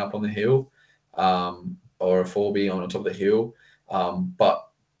van up on the hill, or a 4B on top of the hill, but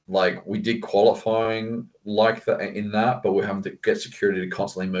like we did qualifying like that in that, but we're having to get security to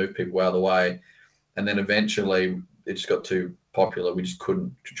constantly move people out of the way, and then eventually it just got too popular. We just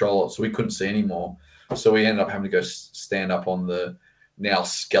couldn't control it, so we couldn't see anymore. So we ended up having to go stand up on the now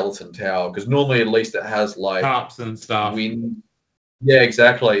skeleton tower, because normally at least it has like tarps and stuff. Wind. Yeah,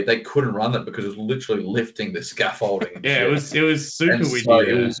 exactly. They couldn't run it because it was literally lifting the scaffolding. And Yeah, shit. it was super And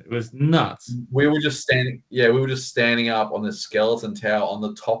windy. so It was nuts. We were just standing up on the skeleton tower on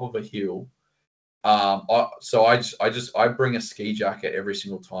the top of a hill. I bring a ski jacket every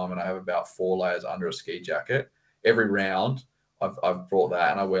single time, and I have about 4 layers under a ski jacket. Every round, I've brought that,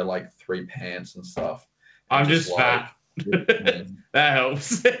 and I wear like 3 pants and stuff. I'm just fat. That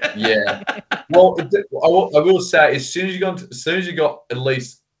helps. Yeah. Well, I will say, as soon as you got at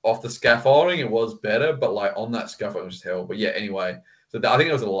least off the scaffolding, it was better. But like on that scaffolding, it was just hell. But yeah, anyway. So I think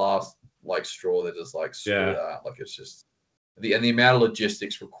it was the last like straw that just like screw that. Like it's just the amount of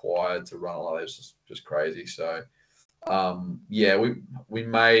logistics required to run a lot of this is just crazy. So we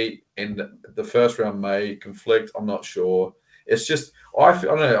may end the first round may conflict. I'm not sure. It's just I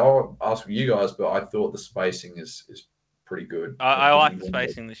don't know. I'll ask you guys, but I thought the spacing is pretty good. I like the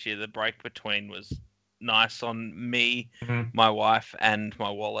spacing this year. The break between was nice on me, my wife, and my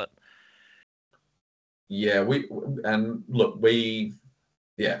wallet. Yeah, we don't really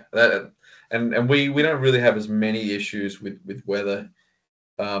have as many issues with weather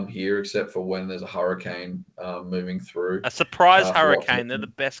here, except for when there's a hurricane moving through. A surprise hurricane. They're the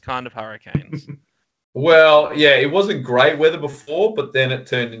best kind of hurricanes. Well, yeah, it wasn't great weather before, but then it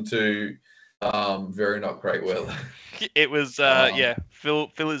turned into very not great weather. It was, Phil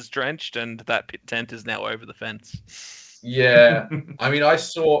is drenched, and that pit tent is now over the fence. Yeah. I mean, I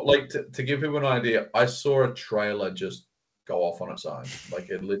saw, like, to give people an idea, I saw a trailer just go off on its own. Like,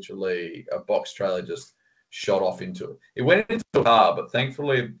 it literally, a box trailer just shot off into it. It went into a car, but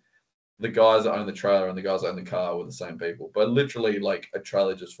thankfully, the guys that own the trailer and the guys that own the car were the same people. But literally, like, a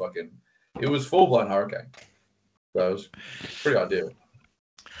trailer just it was full-blown hurricane. So it was pretty ideal.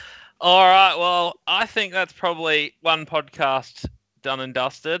 All right, well, I think that's probably one podcast done and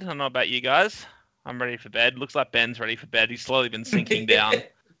dusted. I don't know about you guys. I'm ready for bed. Looks like Ben's ready for bed. He's slowly been sinking down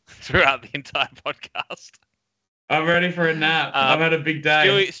throughout the entire podcast. I'm ready for a nap. I've had a big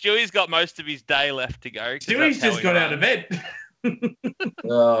day. Stewy's got most of his day left to go. Stewy's just got out of bed.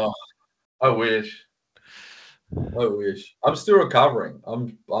 Oh, I wish. I'm still recovering.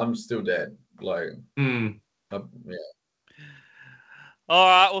 I'm still dead. Like, yeah. All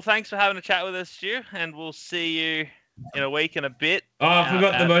right. Well, thanks for having a chat with us, Stu, and we'll see you in a week and a bit. Oh, I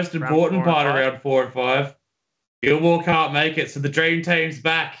forgot the most important part of round 4 and 5. Gilmore can't make it, so the dream team's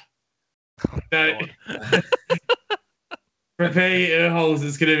back. So, prepare your ear holes.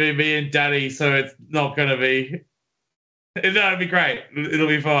 It's going to be me and Daddy, so it's not going to be. It'll be great. It'll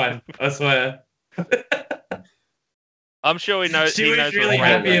be fine. I swear. I'm sure he knows. Stewy's really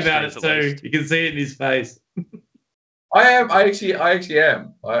happy about it too. You can see it in his face. I am. I actually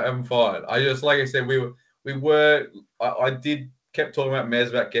am. I am fine. I just, like I said, I kept talking about Mez,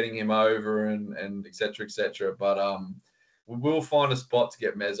 about getting him over and et cetera, but we will find a spot to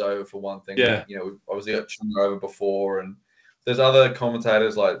get Mez over for one thing. Yeah. We've obviously got Chunga over before, and there's other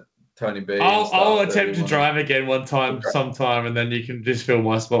commentators like Tony B. I'll attempt to drive again sometime, and then you can just fill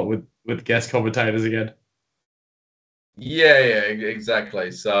my spot with guest commentators again. Yeah,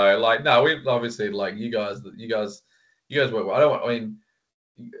 exactly. So, like, no, we obviously, like, you guys work well.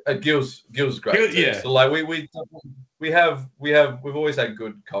 Gil's great. Yeah. So, like, we've always had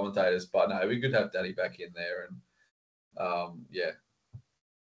good commentators, but no, we could have Daddy back in there, and yeah.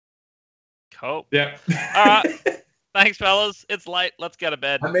 Cool. Yeah. All right. Thanks, fellas. It's late. Let's go to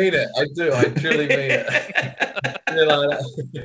bed. I mean it. I do. I truly mean it. See you later.